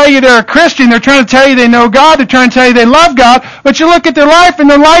trying to tell you they're a Christian. They're trying to tell you they know God. They're trying to tell you they love God. But you look at their life, and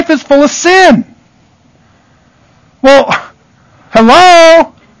their life is full of sin. Well,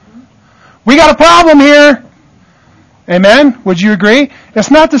 hello? We got a problem here. Amen? Would you agree?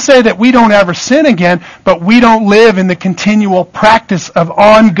 It's not to say that we don't ever sin again, but we don't live in the continual practice of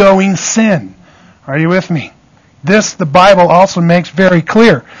ongoing sin. Are you with me? This, the Bible also makes very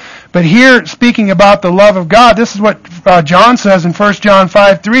clear. But here, speaking about the love of God, this is what John says in 1 John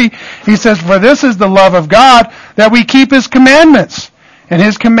 5:3. He says, for this is the love of God, that we keep His commandments. And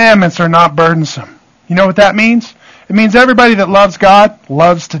His commandments are not burdensome. You know what that means? It means everybody that loves God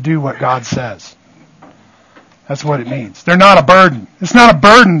loves to do what God says. That's what it means. They're not a burden. It's not a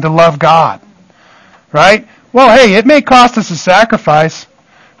burden to love God. Right? Well, hey, it may cost us a sacrifice.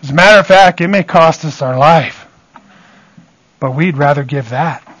 As a matter of fact, it may cost us our life. But we'd rather give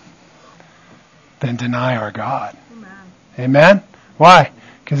that than deny our God. Amen? Why?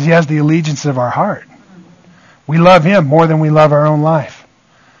 Because he has the allegiance of our heart. We love him more than we love our own life.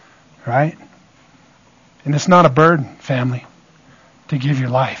 Right? And it's not a burden, family, to give your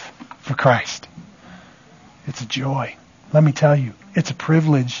life for Christ. It's a joy. Let me tell you, it's a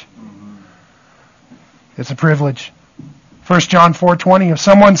privilege. It's a privilege. 1 John 4:20, if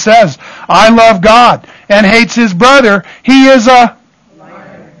someone says, I love God, and hates his brother, he is a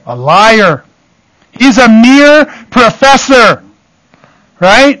liar. He's a mere professor.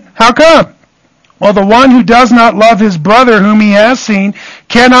 Right? How come? Well, the one who does not love his brother whom he has seen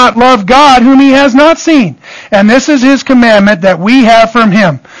cannot love God whom he has not seen. And this is his commandment that we have from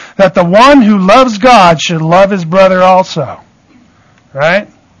him, that the one who loves God should love his brother also. Right?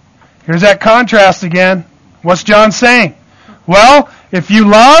 Here's that contrast again. What's John saying? Well, if you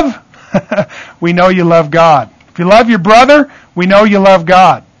love, we know you love God. If you love your brother, we know you love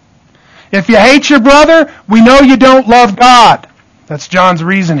God. If you hate your brother, we know you don't love God. That's John's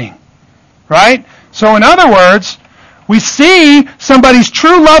reasoning. Right? So in other words, we see somebody's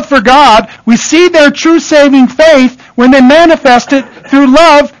true love for God, we see their true saving faith when they manifest it through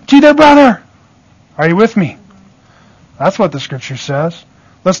love to their brother. Are you with me? That's what the Scripture says.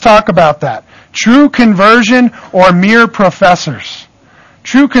 Let's talk about that. True conversion or mere professors?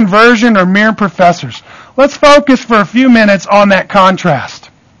 True conversion or mere professors? Let's focus for a few minutes on that contrast.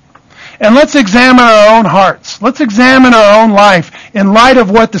 And let's examine our own hearts. Let's examine our own life in light of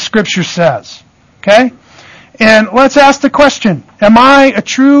what the Scripture says. Okay? And let's ask the question, am I a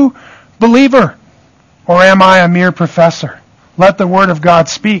true believer or am I a mere professor? Let the Word of God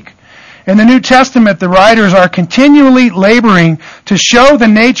speak. In the New Testament, the writers are continually laboring to show the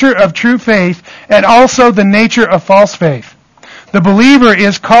nature of true faith and also the nature of false faith. The believer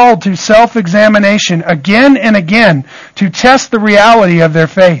is called to self-examination again and again to test the reality of their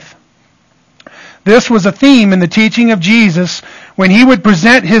faith. This was a theme in the teaching of Jesus when he would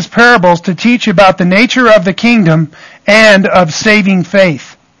present his parables to teach about the nature of the kingdom and of saving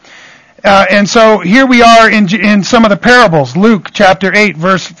faith. And so here we are in some of the parables. Luke chapter 8,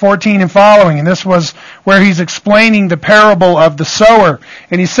 verse 14 and following. And this was where he's explaining the parable of the sower.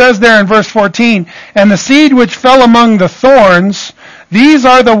 And he says there in verse 14, and the seed which fell among the thorns, these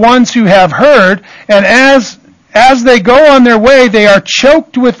are the ones who have heard, and as they go on their way, they are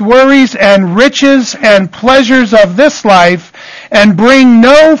choked with worries and riches and pleasures of this life and bring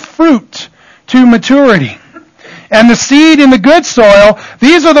no fruit to maturity. And the seed in the good soil,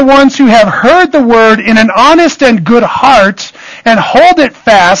 these are the ones who have heard the word in an honest and good heart and hold it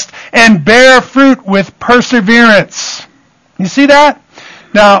fast and bear fruit with perseverance. You see that?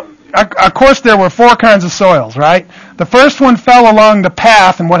 Now, of course, there were 4 kinds of soils, right? The first one fell along the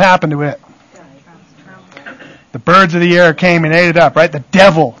path, and what happened to it? The birds of the air came and ate it up, right? The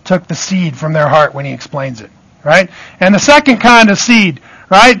devil took the seed from their heart when he explains it, right? And the second kind of seed,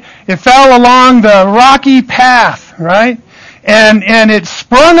 right? It fell along the rocky path, right? And it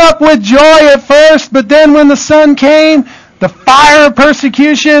sprung up with joy at first, but then when the sun came, the fire of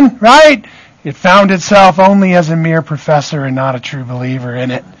persecution, right? It found itself only as a mere professor and not a true believer,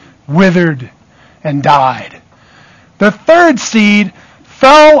 and it withered and died. The third seed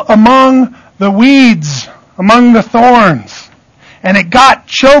fell among the weeds, among the thorns. And it got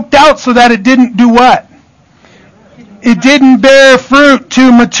choked out so that it didn't do what? It didn't bear fruit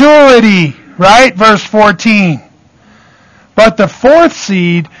to maturity, right? Verse 14. But the fourth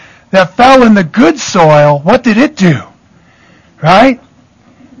seed that fell in the good soil, what did it do? Right?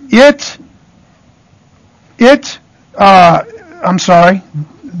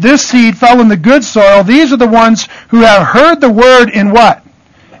 This seed fell in the good soil. These are the ones who have heard the word in what?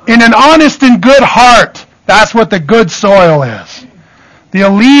 In an honest and good heart. That's what the good soil is. The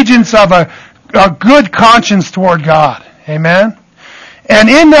allegiance of a good conscience toward God. Amen? And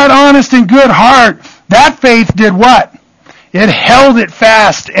in that honest and good heart, that faith did what? It held it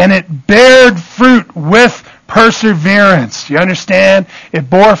fast and it bared fruit with perseverance. You understand? It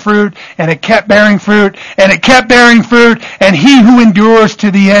bore fruit and it kept bearing fruit and it kept bearing fruit, and he who endures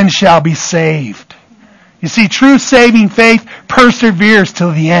to the end shall be saved. You see, true saving faith perseveres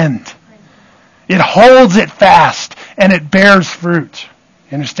till the end. It holds it fast and it bears fruit.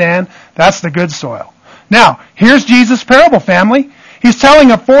 You understand? That's the good soil. Now, here's Jesus' parable, family. He's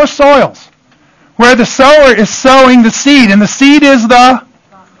telling of 4 soils where the sower is sowing the seed, and the seed is the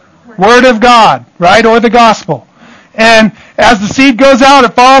Word of God, right? Or the gospel. And as the seed goes out,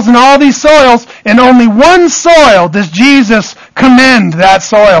 it falls in all these soils, and only one soil does Jesus commend that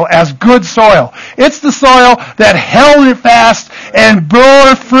soil as good soil. It's the soil that held it fast and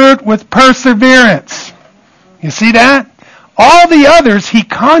bore fruit with perseverance. You see that? All the others he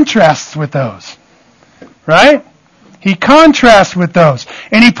contrasts with those. Right? He contrasts with those.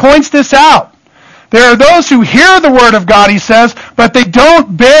 And he points this out. There are those who hear the word of God, he says, but they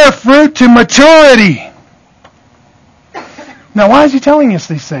don't bear fruit to maturity. Now, why is he telling us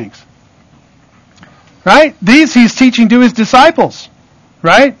these things? Right? These he's teaching to his disciples.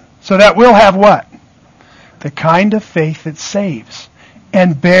 Right? So that we'll have what? The kind of faith that saves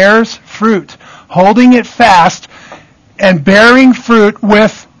and bears fruit, holding it fast and bearing fruit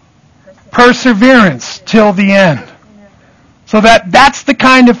with perseverance till the end. So that's the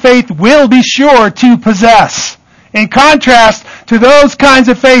kind of faith we'll be sure to possess. In contrast to those kinds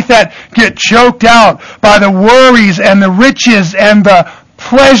of faith that get choked out by the worries and the riches and the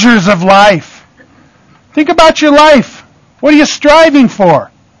pleasures of life. Think about your life. What are you striving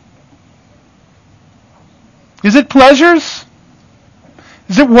for? Is it pleasures?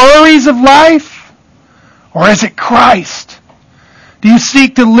 Is it worries of life? Or is it Christ? Do you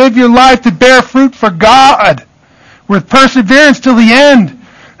seek to live your life to bear fruit for God with perseverance till the end?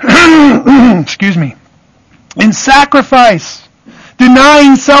 Excuse me. In sacrifice,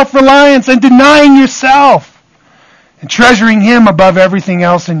 denying self-reliance and denying yourself, and treasuring Him above everything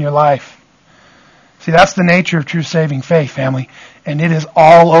else in your life. See, that's the nature of true saving faith, family, and it is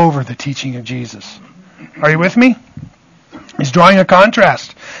all over the teaching of Jesus. Are you with me? He's drawing a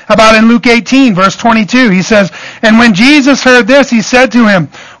contrast. How about in Luke 18, verse 22? He says, "And when Jesus heard this, he said to him,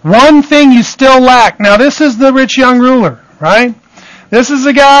 'One thing you still lack.'" Now this is the rich young ruler, right? This is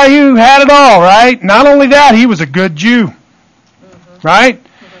a guy who had it all, right? Not only that, he was a good Jew, right?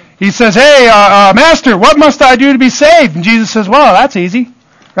 He says, "Hey, Master, what must I do to be saved?" And Jesus says, "Well, that's easy,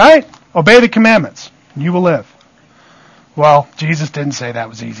 right? Obey the commandments, and you will live." Well, Jesus didn't say that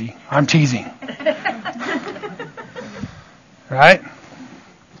was easy. I'm teasing. Right?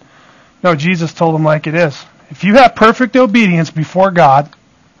 No, Jesus told him like it is. If you have perfect obedience before God,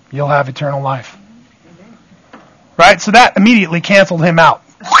 you'll have eternal life. Right? So that immediately canceled him out.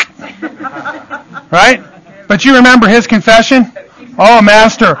 Right? But you remember his confession? "Oh,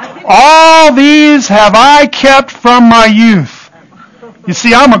 Master, all these have I kept from my youth." You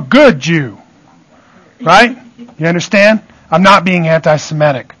see, I'm a good Jew. Right? You understand? I'm not being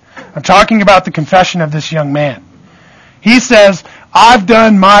anti-Semitic. I'm talking about the confession of this young man. He says, "I've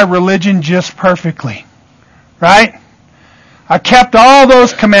done my religion just perfectly." Right? I kept all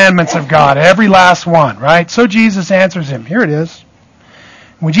those commandments of God, every last one, right? So Jesus answers him. Here it is.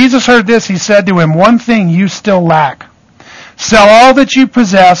 When Jesus heard this, he said to him, "One thing you still lack. Sell all that you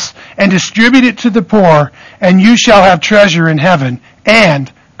possess and distribute it to the poor, and you shall have treasure in heaven,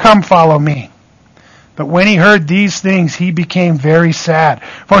 and come follow me." But when he heard these things, he became very sad,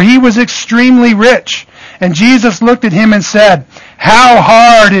 for he was extremely rich. And Jesus looked at him and said, "How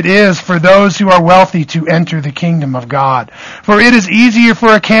hard it is for those who are wealthy to enter the kingdom of God. For it is easier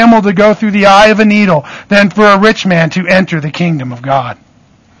for a camel to go through the eye of a needle than for a rich man to enter the kingdom of God."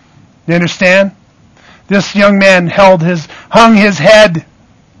 You understand? This young man hung his head.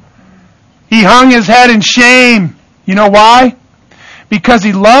 He hung his head in shame. You know why? Because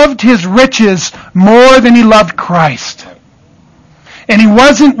he loved his riches more than he loved Christ. And he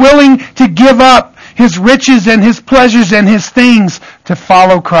wasn't willing to give up his riches and his pleasures and his things to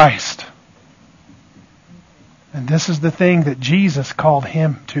follow Christ. And this is the thing that Jesus called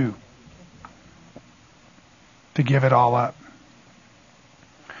him to give it all up.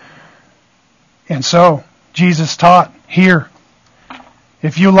 And so, Jesus taught here,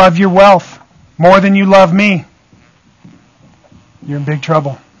 if you love your wealth more than you love me, you're in big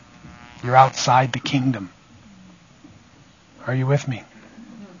trouble. You're outside the kingdom. Are you with me?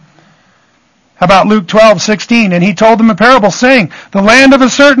 How about Luke 12:16? "And he told them a parable, saying, 'The land of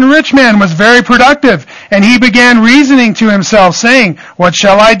a certain rich man was very productive, and he began reasoning to himself, saying, What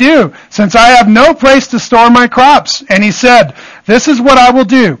shall I do, since I have no place to store my crops? And he said, This is what I will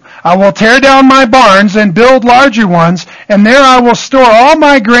do. I will tear down my barns and build larger ones, and there I will store all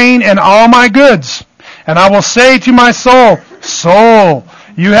my grain and all my goods. And I will say to my soul, Soul,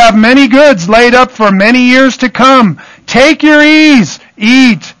 you have many goods laid up for many years to come. Take your ease,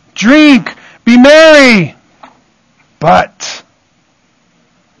 eat, drink, be merry. But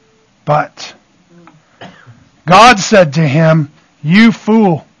God said to him, You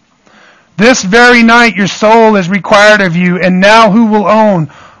fool, this very night your soul is required of you, and now who will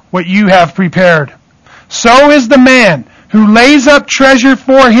own what you have prepared? So is the man who lays up treasure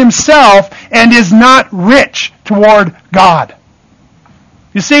for himself and is not rich toward God.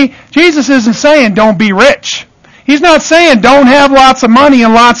 You see, Jesus isn't saying don't be rich. He's not saying don't have lots of money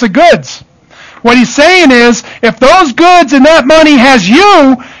and lots of goods. What he's saying is, if those goods and that money has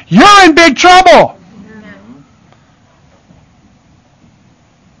you, you're in big trouble.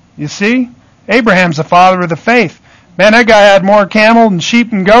 You see, Abraham's the father of the faith. Man, that guy had more camel and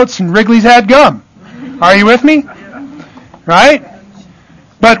sheep and goats than Wrigley's had gum. Are you with me? Right?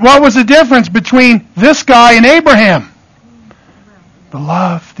 But what was the difference between this guy and Abraham? The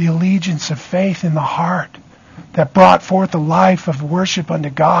love, the allegiance of faith in the heart that brought forth a life of worship unto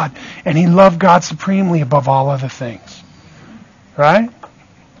God. And he loved God supremely above all other things. Right?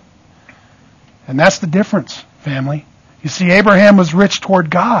 And that's the difference, family. You see, Abraham was rich toward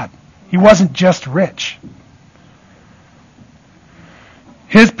God. He wasn't just rich.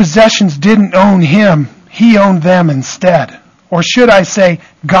 His possessions didn't own him. He owned them instead. Or should I say,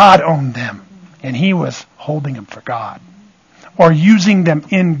 God owned them. And he was holding them for God. Or using them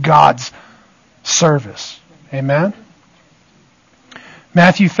in God's service. Amen?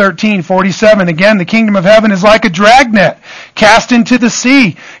 Matthew 13:47. Again, the kingdom of heaven is like a dragnet cast into the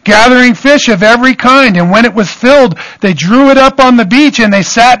sea, gathering fish of every kind. And when it was filled, they drew it up on the beach, and they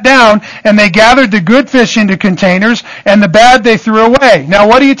sat down, and they gathered the good fish into containers, and the bad they threw away. Now,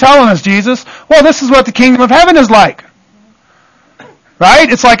 what are you telling us, Jesus? Well, this is what the kingdom of heaven is like. Right?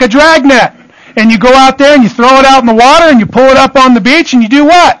 It's like a dragnet. And you go out there, and you throw it out in the water, and you pull it up on the beach, and you do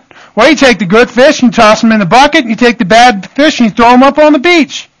what? Well, you take the good fish and you toss them in the bucket, and you take the bad fish and you throw them up on the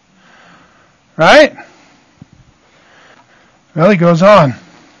beach. Right? Well, he goes on.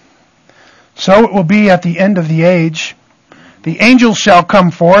 So it will be at the end of the age. The angels shall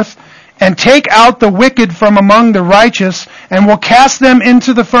come forth and take out the wicked from among the righteous and will cast them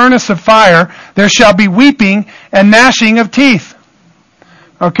into the furnace of fire. There shall be weeping and gnashing of teeth.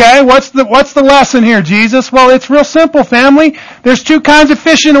 Okay, what's the lesson here, Jesus? Well, it's real simple, family. There's two kinds of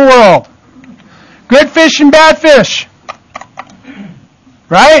fish in the world. Good fish and bad fish.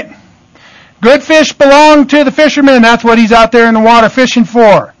 Right? Good fish belong to the fisherman. That's what he's out there in the water fishing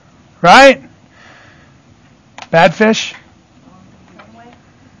for. Right? Bad fish,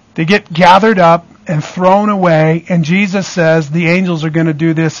 they get gathered up and thrown away, and Jesus says the angels are going to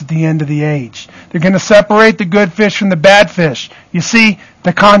do this at the end of the age. They're going to separate the good fish from the bad fish. You see,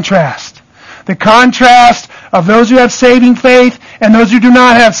 the contrast. The contrast of those who have saving faith and those who do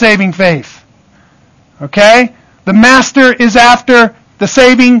not have saving faith. Okay? The master is after the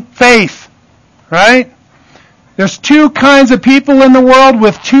saving faith. Right? There's two kinds of people in the world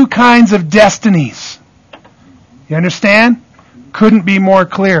with two kinds of destinies. You understand? Couldn't be more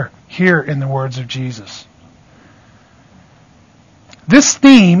clear here in the words of Jesus. This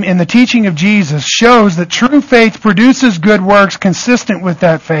theme in the teaching of Jesus shows that true faith produces good works consistent with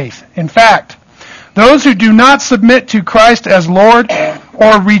that faith. In fact, those who do not submit to Christ as Lord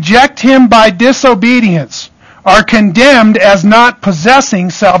or reject Him by disobedience are condemned as not possessing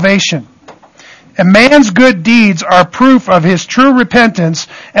salvation. A man's good deeds are proof of his true repentance,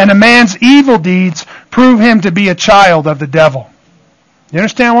 and a man's evil deeds prove him to be a child of the devil. You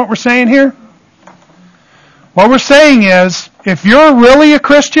understand what we're saying here? What we're saying is, if you're really a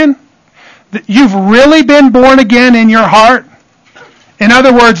Christian, that you've really been born again in your heart, in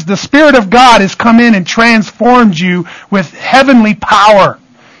other words, the Spirit of God has come in and transformed you with heavenly power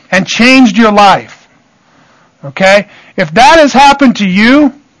and changed your life. Okay? If that has happened to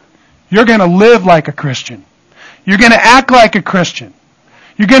you, you're going to live like a Christian. You're going to act like a Christian.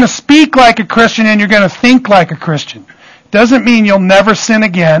 You're going to speak like a Christian, and you're going to think like a Christian. Doesn't mean you'll never sin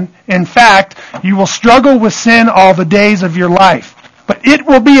again. In fact, you will struggle with sin all the days of your life. But it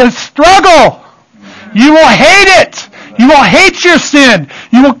will be a struggle. You will hate it. You will hate your sin.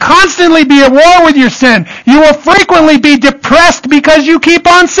 You will constantly be at war with your sin. You will frequently be depressed because you keep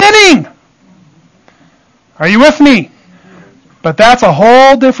on sinning. Are you with me? But that's a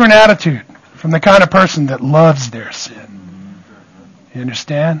whole different attitude from the kind of person that loves their sin. You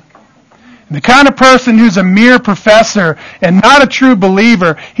understand? The kind of person who's a mere professor and not a true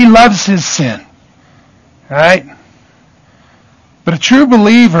believer, he loves his sin. Right? But a true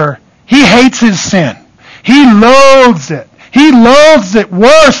believer, he hates his sin. He loathes it. He loathes it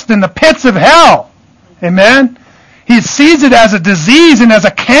worse than the pits of hell. Amen? He sees it as a disease and as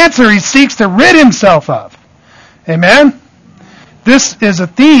a cancer he seeks to rid himself of. Amen? This is a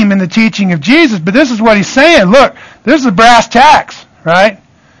theme in the teaching of Jesus, but this is what he's saying. Look, this is the brass tacks, right?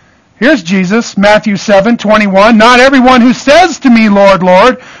 Here's Jesus, Matthew 7:21. Not everyone who says to me, Lord,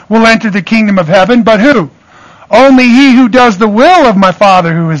 Lord, will enter the kingdom of heaven, but who? Only he who does the will of my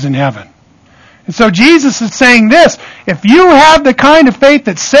Father who is in heaven. And so Jesus is saying this, if you have the kind of faith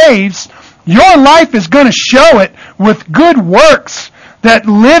that saves, your life is going to show it with good works that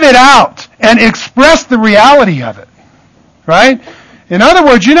live it out and express the reality of it. Right? In other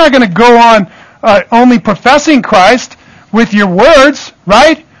words, you're not going to go on only professing Christ with your words,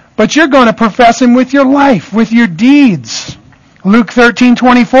 right? But you're going to profess Him with your life, with your deeds, Luke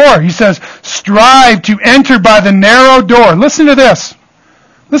 13:24, he says, strive to enter by the narrow door. Listen to this.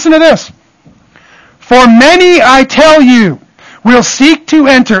 Listen to this. For many, I tell you, will seek to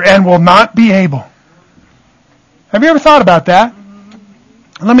enter and will not be able. Have you ever thought about that?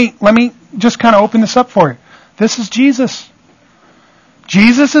 Let me just kind of open this up for you. This is Jesus.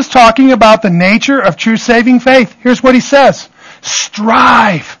 Jesus is talking about the nature of true saving faith. Here's what he says.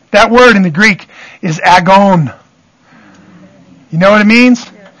 Strive. That word in the Greek is agon. You know what it means?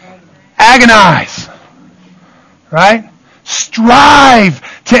 Agonize. Right?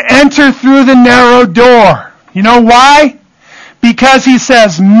 Strive to enter through the narrow door. You know why? Because he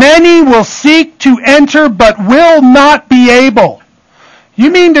says, many will seek to enter but will not be able. You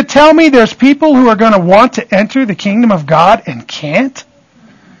mean to tell me there's people who are going to want to enter the kingdom of God and can't?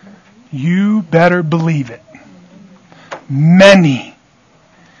 You better believe it. Many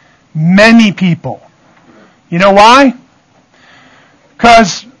people. You know why?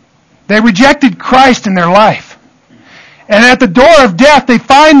 Because they rejected Christ in their life. And at the door of death, they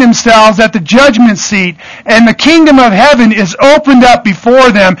find themselves at the judgment seat, and the kingdom of heaven is opened up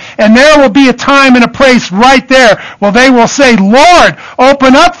before them, and there will be a time and a place right there where they will say, Lord,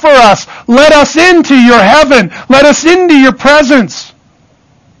 open up for us. Let us into your heaven. Let us into your presence.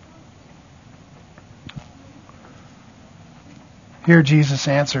 Here Jesus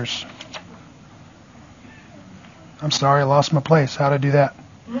answers. I'm sorry, I lost my place. How'd I do that?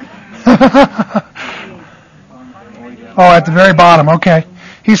 Oh, at the very bottom. Okay.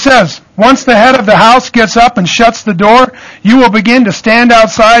 He says, once the head of the house gets up and shuts the door, you will begin to stand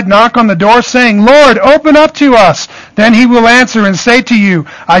outside, knock on the door, saying, Lord, open up to us. Then he will answer and say to you,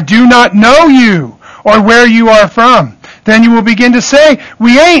 I do not know you or where you are from. Then you will begin to say,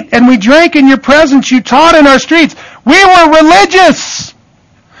 we ate and we drank in your presence. You taught in our streets. We were religious.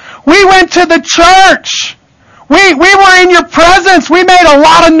 We went to the church. We were in your presence. We made a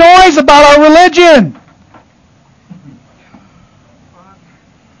lot of noise about our religion.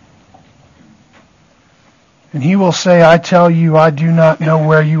 And he will say, I tell you, I do not know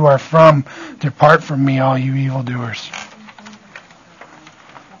where you are from. Depart from me, all you evildoers.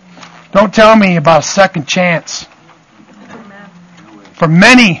 Don't tell me about a second chance. For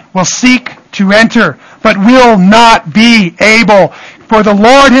many will seek to enter, but will not be able. For the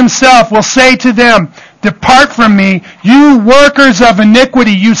Lord himself will say to them, depart from me, you workers of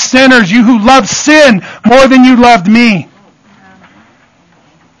iniquity, you sinners, you who love sin more than you loved me.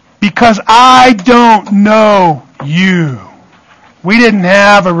 Because I don't know you. We didn't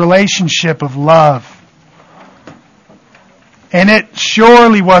have a relationship of love. And it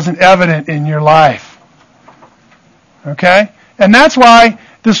surely wasn't evident in your life. Okay? And that's why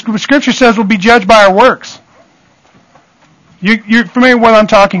the Scripture says we'll be judged by our works. You're familiar with what I'm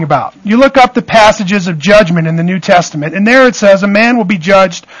talking about. You look up the passages of judgment in the New Testament, and there it says a man will be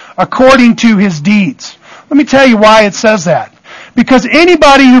judged according to his deeds. Let me tell you why it says that. Because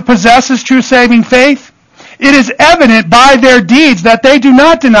anybody who possesses true saving faith, it is evident by their deeds that they do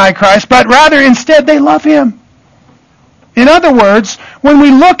not deny Christ, but rather instead they love him. In other words, when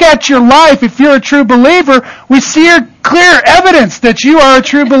we look at your life, if you're a true believer, we see clear evidence that you are a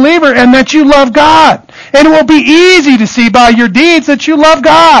true believer and that you love God. And it will be easy to see by your deeds that you love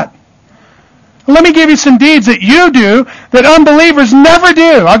God. Let me give you some deeds that you do that unbelievers never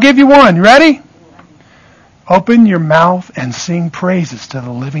do. I'll give you one. You ready? Open your mouth and sing praises to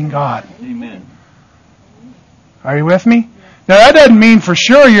the living God. Amen. Are you with me? Now that doesn't mean for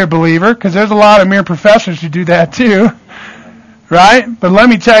sure you're a believer, because there's a lot of mere professors who do that too. Right? But let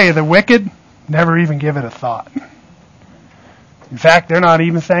me tell you, the wicked never even give it a thought. In fact, they're not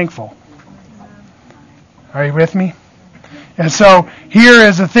even thankful. Are you with me? And so here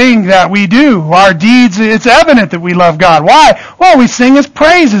is a thing that we do. Our deeds, it's evident that we love God. Why? Well, we sing his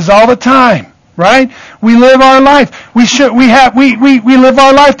praises all the time. Right? We live our life. We live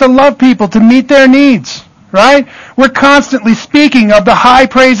our life to love people, to meet their needs. Right? We're constantly speaking of the high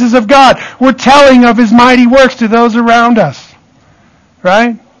praises of God. We're telling of his mighty works to those around us.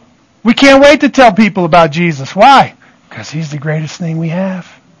 Right? We can't wait to tell people about Jesus. Why? Because he's the greatest thing we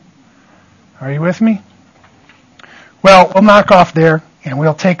have. Are you with me? Well, we'll knock off there, and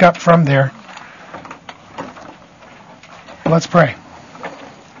we'll take up from there. Let's pray.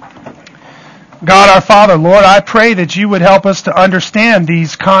 God our Father, Lord, I pray that you would help us to understand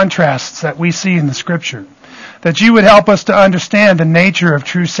these contrasts that we see in the Scripture. That you would help us to understand the nature of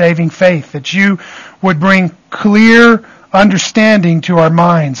true saving faith. That you would bring clear understanding to our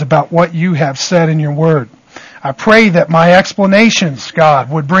minds about what you have said in your word. I pray that my explanations, God,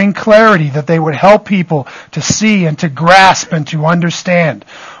 would bring clarity, that they would help people to see and to grasp and to understand.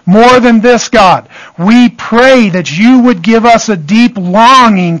 More than this, God, we pray that you would give us a deep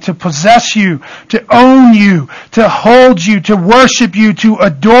longing to possess you, to own you, to hold you, to worship you, to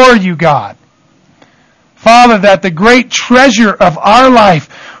adore you, God. Father, that the great treasure of our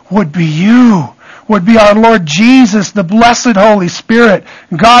life would be you, would be our Lord Jesus, the blessed Holy Spirit.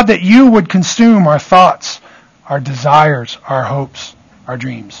 God, that you would consume our thoughts, our desires, our hopes, our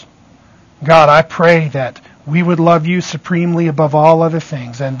dreams. God, I pray that we would love you supremely above all other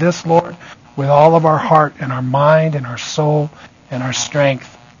things. And this, Lord, with all of our heart and our mind and our soul and our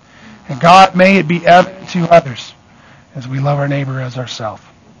strength. And God, may it be evident to others as we love our neighbor as ourselves.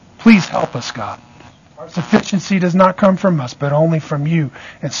 Please help us, God. Our sufficiency does not come from us, but only from you.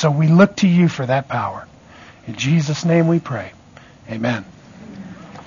 And so we look to you for that power. In Jesus' name we pray. Amen.